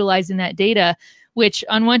know, utilizing that data, which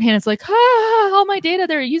on one hand it's like, all my data,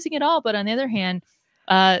 they're using it all, but on the other hand,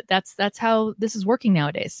 that's how this is working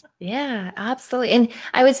nowadays. Yeah, absolutely. And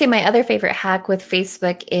I would say my other favorite hack with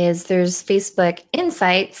Facebook is there's Facebook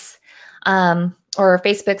Insights, or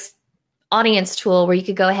Facebook's audience tool, where you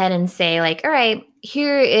could go ahead and say like, all right,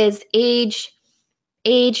 here is age,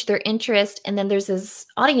 their interest. And then there's this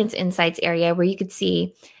audience insights area where you could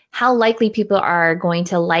see how likely people are going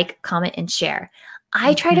to like, comment, and share.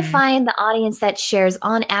 I try to find the audience that shares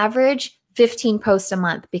on average 15 posts a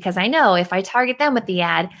month, because I know if I target them with the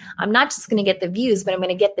ad, I'm not just going to get the views, but I'm going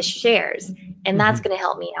to get the shares. And that's going to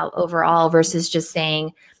help me out overall, versus just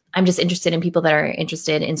saying, I'm just interested in people that are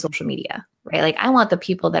interested in social media, right? Like I want the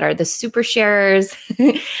people that are the super sharers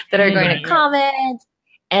that are going to comment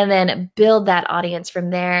and then build that audience from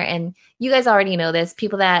there. And you guys already know this,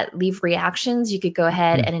 people that leave reactions, you could go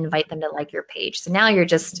ahead and invite them to like your page. So now you're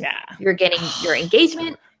just, you're getting your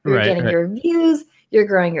engagement, you're getting your views, you're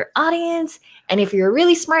growing your audience. And if you're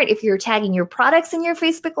really smart, if you're tagging your products in your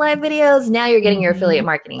Facebook Live videos, now you're getting your affiliate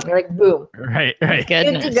marketing. You're like, boom. Right.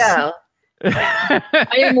 Good to go. I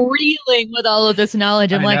am reeling with all of this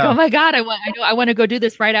knowledge. I'm like, oh my God, I want to go do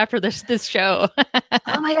this right after this show.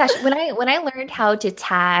 Oh my gosh. When I learned how to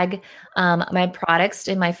tag my products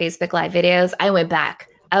in my Facebook Live videos, I went back.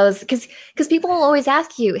 I was because people will always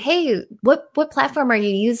ask you, hey, what platform are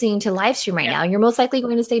you using to live stream right now? And you're most likely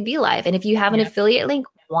going to say BeLive. And if you have an affiliate link,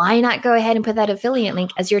 why not go ahead and put that affiliate link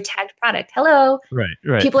as your tagged product? Hello.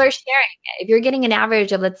 Right. People are sharing it. If you're getting an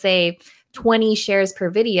average of, let's say, 20 shares per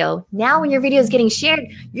video, now when your video is getting shared,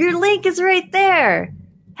 your link is right there.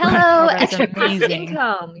 Hello, extra passive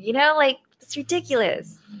income. You know, like it's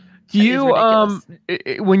ridiculous. Do you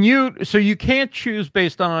so you can't choose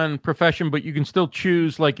based on profession, but you can still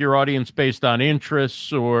choose like your audience based on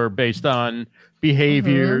interests or based on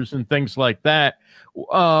behaviors and things like that.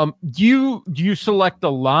 Do you select a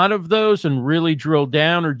lot of those and really drill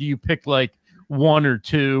down, or do you pick like one or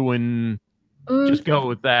two and just go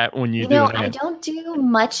with that when you do it? I don't do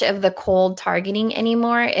much of the cold targeting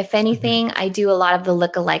anymore. If anything, I do a lot of the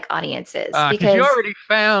lookalike audiences because you already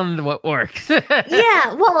found what works.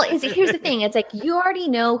 Yeah. Well, here's the thing. It's like you already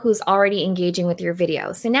know who's already engaging with your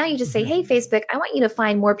video. So now you just say, hey, Facebook, I want you to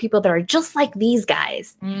find more people that are just like these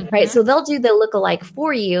guys, right? So they'll do the lookalike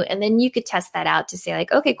for you. And then you could test that out to say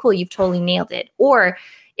like, okay, cool, you've totally nailed it. Or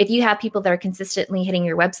if you have people that are consistently hitting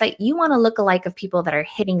your website, you want a lookalike of people that are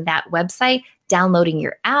hitting that website, downloading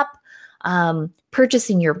your app,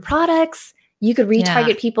 purchasing your products. You could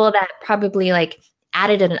retarget people that probably like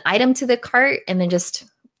added an item to the cart and then just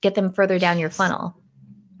get them further down your funnel.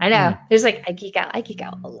 I know. There's like, I geek out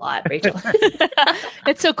a lot, Rachel.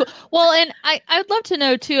 It's so cool. Well, and I'd love to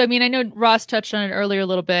know too. I mean, I know Ross touched on it earlier a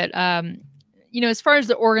little bit. As far as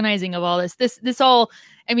the organizing of all this all,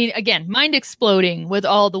 I mean, again, mind exploding with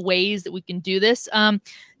all the ways that we can do this.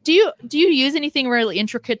 Do you use anything really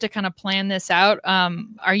intricate to kind of plan this out?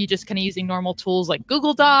 Are you just kind of using normal tools like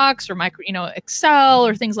Google Docs or Excel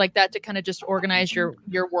or things like that to kind of just organize your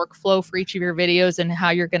workflow for each of your videos and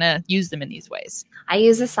how you're going to use them in these ways? I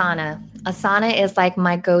use Asana. Asana is like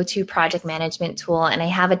my go-to project management tool. And I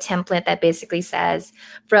have a template that basically says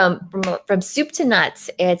from soup to nuts,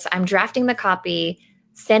 it's I'm drafting the copy,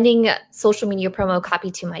 sending social media promo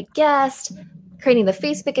copy to my guest, creating the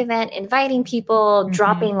Facebook event, inviting people,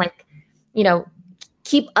 dropping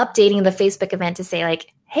keep updating the Facebook event to say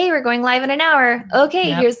like, hey, we're going live in an hour.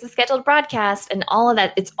 Okay, here's the scheduled broadcast and all of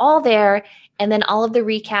that. It's all there. And then all of the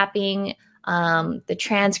recapping, the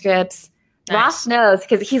transcripts. Nice. Ross knows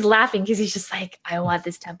because he's laughing because he's just like, I want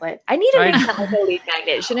this template. I need to make a lead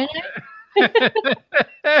magnet, shouldn't I?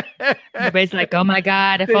 Everybody's like, oh my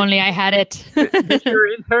God, if only I had it. Does your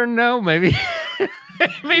intern know? Maybe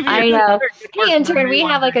I know. Hey, intern, we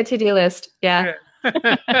have like a to-do list. Yeah.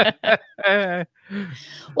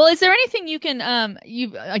 Well, is there anything you can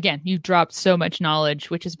you've dropped so much knowledge,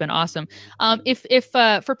 which has been awesome. If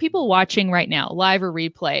for people watching right now, live or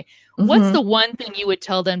replay, what's the one thing you would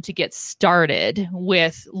tell them to get started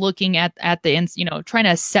with looking at the trying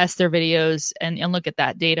to assess their videos and look at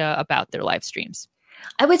that data about their live streams?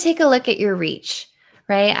 I would take a look at your reach,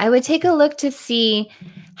 right? I would take a look to see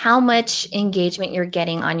how much engagement you're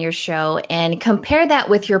getting on your show and compare that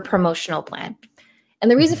with your promotional plan. And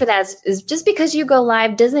the reason for that is just because you go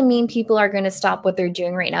live doesn't mean people are going to stop what they're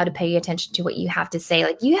doing right now to pay attention to what you have to say.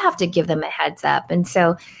 Like you have to give them a heads up. And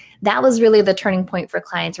so that was really the turning point for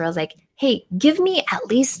clients where I was like, hey, give me at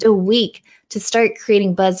least a week to start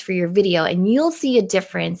creating buzz for your video and you'll see a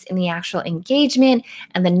difference in the actual engagement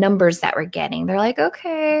and the numbers that we're getting. They're like,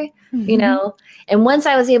 okay, and once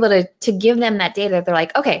I was able to give them that data, they're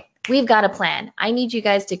like, okay, we've got a plan. I need you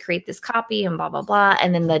guys to create this copy and blah, blah, blah.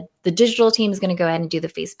 And then the digital team is going to go ahead and do the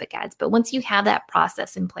Facebook ads. But once you have that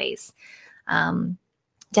process in place,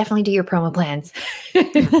 definitely do your promo plans.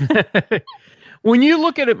 When you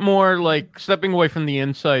look at it more like stepping away from the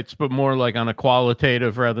insights, but more like on a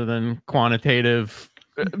qualitative rather than quantitative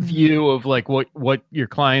view of like what your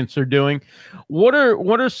clients are doing, what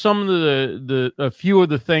are some of a few of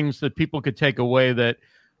the things that people could take away that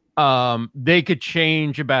they could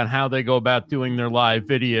change about how they go about doing their live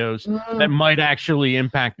videos that might actually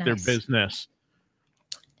impact their business?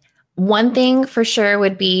 One thing for sure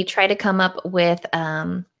would be try to come up with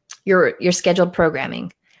your scheduled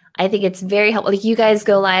programming. I think it's very helpful. Like you guys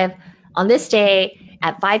go live on this day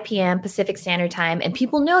at 5 p.m. Pacific Standard Time, and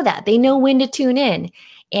people know that. They know when to tune in.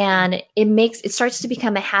 And it starts to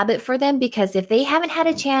become a habit for them, because if they haven't had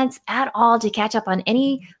a chance at all to catch up on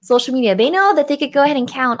any social media, they know that they could go ahead and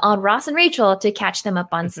count on Ross and Rachel to catch them up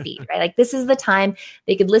on speed, right? Like this is the time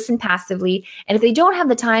they could listen passively. And if they don't have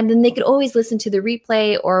the time, then they could always listen to the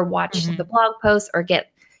replay or watch the blog post or get,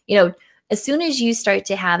 as soon as you start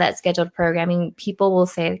to have that scheduled programming, people will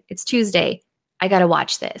say, it's Tuesday, I got to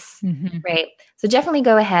watch this, right? So definitely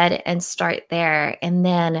go ahead and start there. And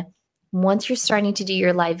then once you're starting to do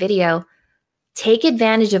your live video, take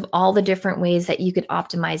advantage of all the different ways that you could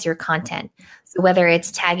optimize your content. So whether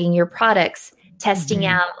it's tagging your products, testing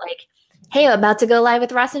out like, hey, I'm about to go live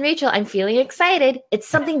with Ross and Rachel. I'm feeling excited. It's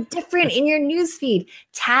something different in your newsfeed.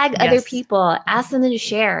 Tag other people, ask them to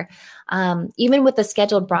share. Even with the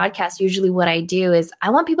scheduled broadcast, usually what I do is I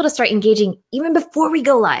want people to start engaging even before we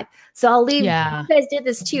go live. So I'll leave, you guys did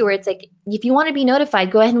this too, where it's like, if you want to be notified,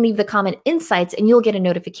 go ahead and leave the comment insights and you'll get a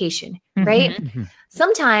notification, right?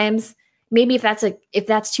 Sometimes maybe if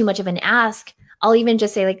that's too much of an ask, I'll even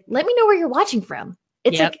just say like, let me know where you're watching from.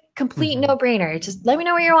 It's like complete no-brainer. Just let me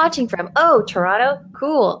know where you're watching from. Oh, Toronto,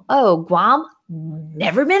 cool. Oh, Guam,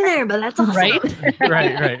 never been there, but that's awesome.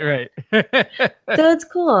 Right. So it's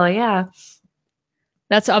cool, yeah.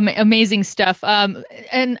 That's amazing stuff.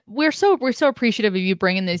 And we're so appreciative of you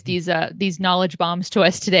bringing these knowledge bombs to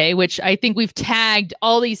us today, which I think we've tagged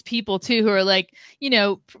all these people too, who are like,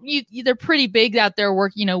 they're pretty big out there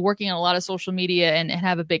working on a lot of social media and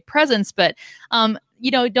have a big presence, but,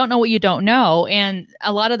 don't know what you don't know. And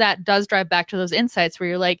a lot of that does drive back to those insights where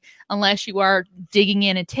you're like, unless you are digging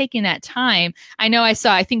in and taking that time.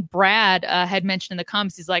 I think Brad had mentioned in the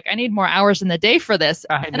comments, he's like, I need more hours in the day for this.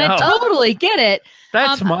 I totally get it.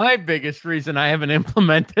 That's my biggest reason I haven't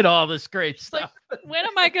implemented all this great stuff. Like, when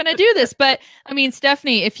am I going to do this? But I mean,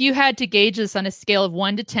 Stephanie, if you had to gauge this on a scale of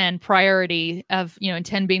 1 to 10, priority of, and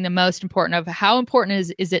 10 being the most important, of how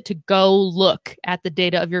important is it to go look at the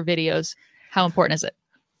data of your videos? How important is it?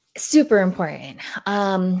 Super important.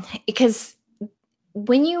 Because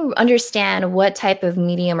when you understand what type of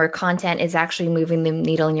medium or content is actually moving the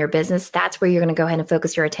needle in your business, that's where you're going to go ahead and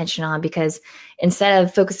focus your attention on. Because instead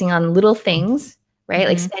of focusing on little things,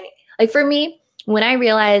 right? Like for me, when I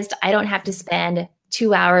realized I don't have to spend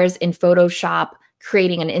 2 hours in Photoshop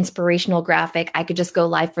creating an inspirational graphic, I could just go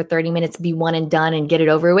live for 30 minutes, be one and done, and get it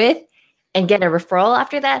over with, and get a referral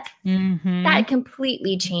after that. That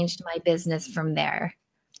completely changed my business from there.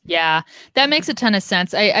 Yeah, that makes a ton of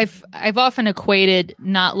sense. I've often equated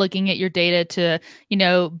not looking at your data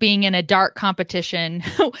to, being in a dart competition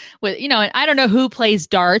with, and I don't know who plays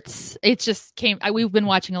darts. It just we've been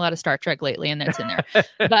watching a lot of Star Trek lately, and that's in there.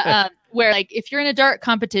 But where like if you're in a dart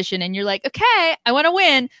competition and you're like, okay, I want to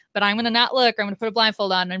win, but I'm going to not look, or I'm going to put a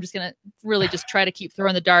blindfold on and I'm just going to really just try to keep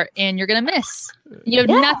throwing the dart, and you're going to miss. You have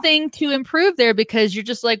nothing to improve there because you're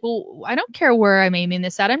just like, well, I don't care where I'm aiming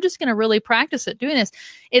this at. I'm just going to really practice at doing this.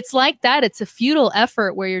 It's like that. It's a futile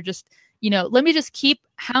effort where you're just, let me just keep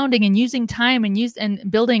hounding and using time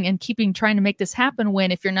and building and trying to make this happen,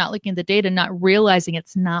 when if you're not looking at the data, not realizing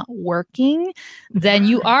it's not working, then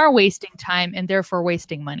you are wasting time and therefore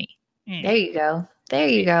wasting money. There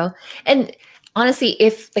you go. And honestly,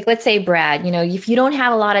 if like, let's say Brad, if you don't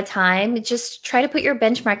have a lot of time, just try to put your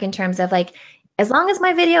benchmark in terms of like, as long as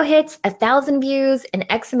my video hits 1,000 views and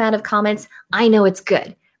X amount of comments, I know it's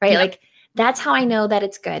good, right? Like that's how I know that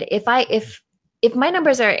it's good. If my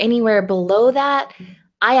numbers are anywhere below that,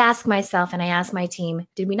 I ask myself and I ask my team,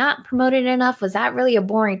 did we not promote it enough? Was that really a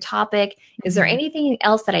boring topic? Is there anything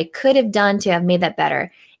else that I could have done to have made that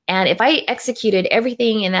better? And if I executed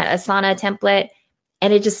everything in that Asana template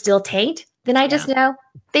and it just still tanked, then I just know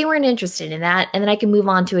they weren't interested in that. And then I can move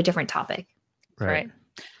on to a different topic. Right.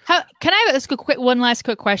 Can I ask one last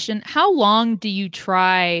quick question? How long do you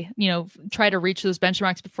try to reach those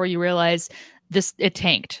benchmarks before you realize it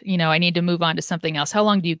tanked? I need to move on to something else. How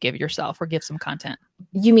long do you give yourself or give some content?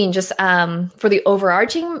 You mean just for the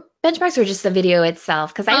overarching benchmarks or just the video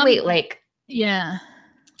itself? Because I wait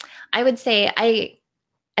I would say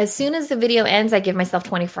as soon as the video ends, I give myself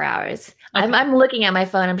 24 hours. Okay. I'm looking at my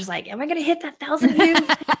phone. I'm just like, am I going to hit that 1,000 views?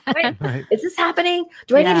 Right? Is this happening?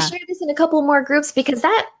 Do I need to share this in a couple more groups? Because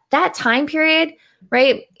that time period,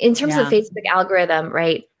 right, in terms of the Facebook algorithm,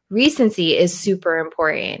 right, recency is super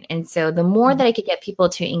important. And so the more that I could get people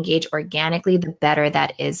to engage organically, the better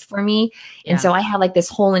that is for me. And so I have like this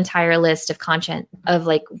whole entire list of content of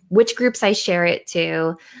like which groups I share it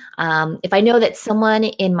to. If I know that someone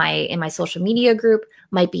in my social media group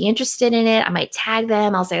might be interested in it, I might tag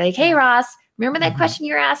them. I'll say like, hey, Ross, remember that question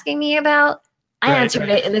you were asking me about? I answered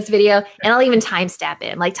it in this video, and I'll even timestamp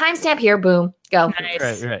it. I'm like, timestamp here, boom, go.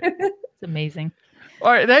 Nice. Right. It's amazing.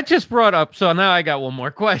 All right, that just brought up. So now I got one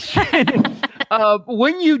more question.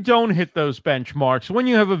 When you don't hit those benchmarks, when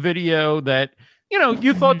you have a video that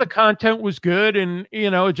you thought the content was good and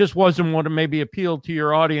it just wasn't what maybe appealed to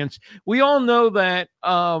your audience, we all know that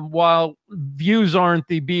while views aren't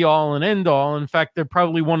the be all and end all, in fact they're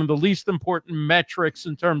probably one of the least important metrics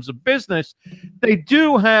in terms of business, they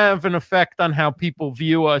do have an effect on how people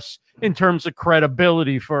view us in terms of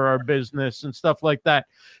credibility for our business and stuff like that.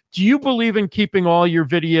 Do you believe in keeping all your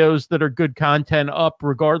videos that are good content up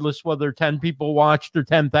regardless whether 10 people watched or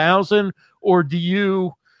 10,000, or do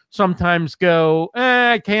you sometimes go,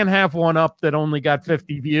 I can't have one up that only got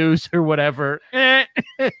 50 views or whatever?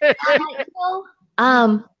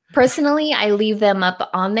 Personally, I leave them up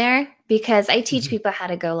on there because I teach people how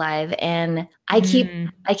to go live, and I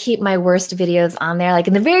keep my worst videos on there, like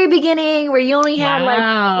in the very beginning where you only had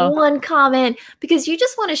like one comment, because you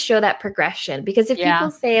just want to show that progression. Because if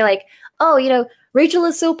people say like, oh, Rachel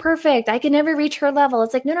is so perfect, I can never reach her level.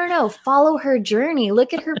 It's like, no. Follow her journey.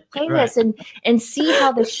 Look at her playlist and see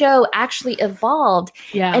how the show actually evolved.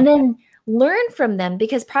 Yeah. And then learn from them,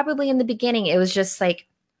 because probably in the beginning, it was just like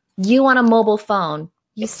you on a mobile phone.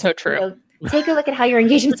 It's so true. Take a look at how your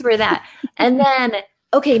engagements were that. And then,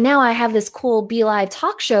 okay, now I have this cool BeLive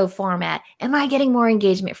talk show format. Am I getting more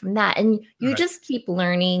engagement from that? And you just keep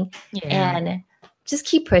learning and just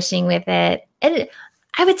keep pushing with it. And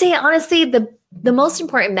I would say, honestly, the most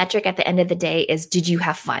important metric at the end of the day is, did you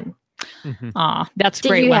have fun? Aw, that's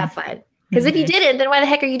great. Did you have fun? Because if you didn't, then why the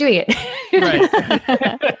heck are you doing it? Right.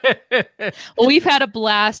 Well, we've had a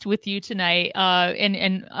blast with you tonight.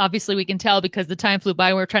 And obviously we can tell because the time flew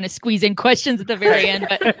by. We're trying to squeeze in questions at the very end.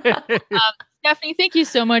 But Stephanie, thank you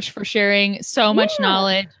so much for sharing so much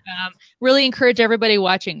knowledge. Really encourage everybody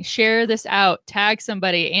watching. Share this out. Tag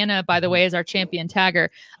somebody. Anna, by the way, is our champion tagger.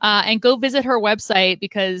 And go visit her website,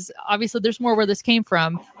 because obviously there's more where this came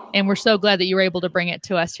from. And we're so glad that you were able to bring it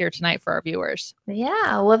to us here tonight for our viewers.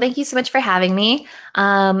 Yeah. Well, thank you so much for having me.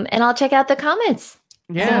 And I'll check out the comments.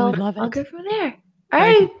 Yeah. So I'll go from there. All Thank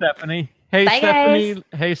right. you, Stephanie. Hey, Bye, Stephanie. guys.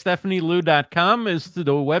 Hey, StephanieLou.com is the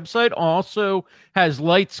website. Also has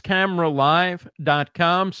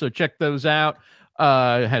lightscameralive.com. So check those out.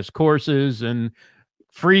 Has courses and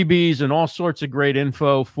freebies and all sorts of great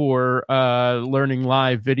info for learning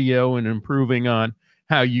live video and improving on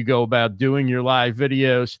how you go about doing your live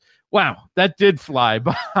videos. Wow, that did fly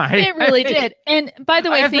by. It really did. And by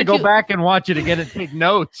the way, I have to go back and watch it again and take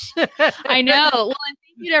notes. I know. Well, and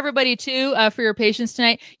thank you to everybody too for your patience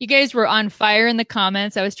tonight. You guys were on fire in the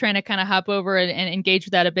comments. I was trying to kind of hop over and engage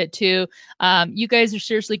with that a bit too. You guys are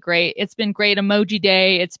seriously great. It's been great emoji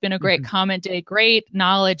day. It's been a great comment day, great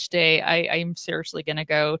knowledge day. I'm seriously going to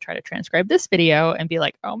go try to transcribe this video and be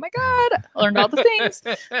like, oh my God, I learned all the things.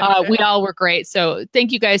 We all were great. So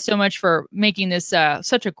thank you guys so much for making this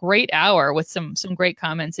such a great hour with some great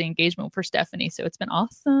comments and engagement for Stephanie. So it's been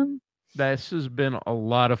awesome. This has been a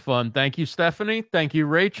lot of fun. Thank you, Stephanie. Thank you,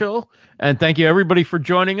 Rachel. And thank you, everybody, for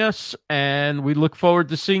joining us. And we look forward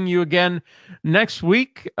to seeing you again next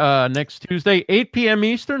week, next Tuesday, 8 p.m.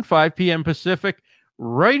 Eastern, 5 p.m. Pacific,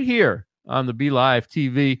 right here on the BeLive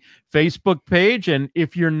TV Facebook page. And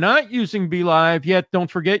if you're not using BeLive yet,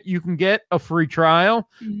 don't forget you can get a free trial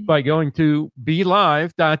by going to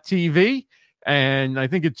BeLive.tv. And I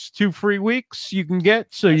think it's 2 free weeks you can get,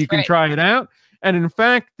 so you can try it out. And in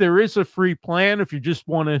fact, there is a free plan if you just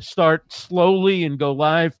want to start slowly and go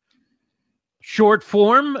live short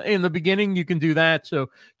form in the beginning. You can do that. So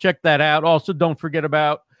check that out. Also, don't forget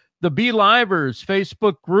about the BeLivers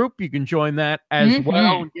Facebook group. You can join that as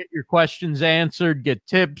well and get your questions answered, get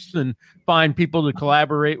tips, and find people to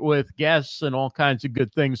collaborate with, guests, and all kinds of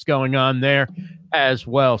good things going on there as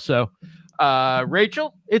well. So,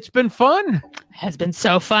 Rachel, it's been fun. It has been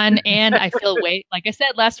so fun. And I feel like I said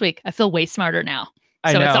last week, I feel way smarter now.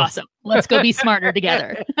 So it's awesome. Let's go be smarter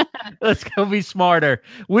together. Let's go be smarter.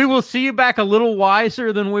 We will see you back a little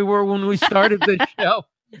wiser than we were when we started this show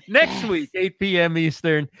next week, 8 p.m.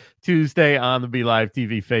 Eastern, Tuesday on the BeLive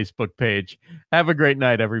TV Facebook page. Have a great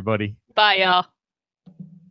night, everybody. Bye, y'all.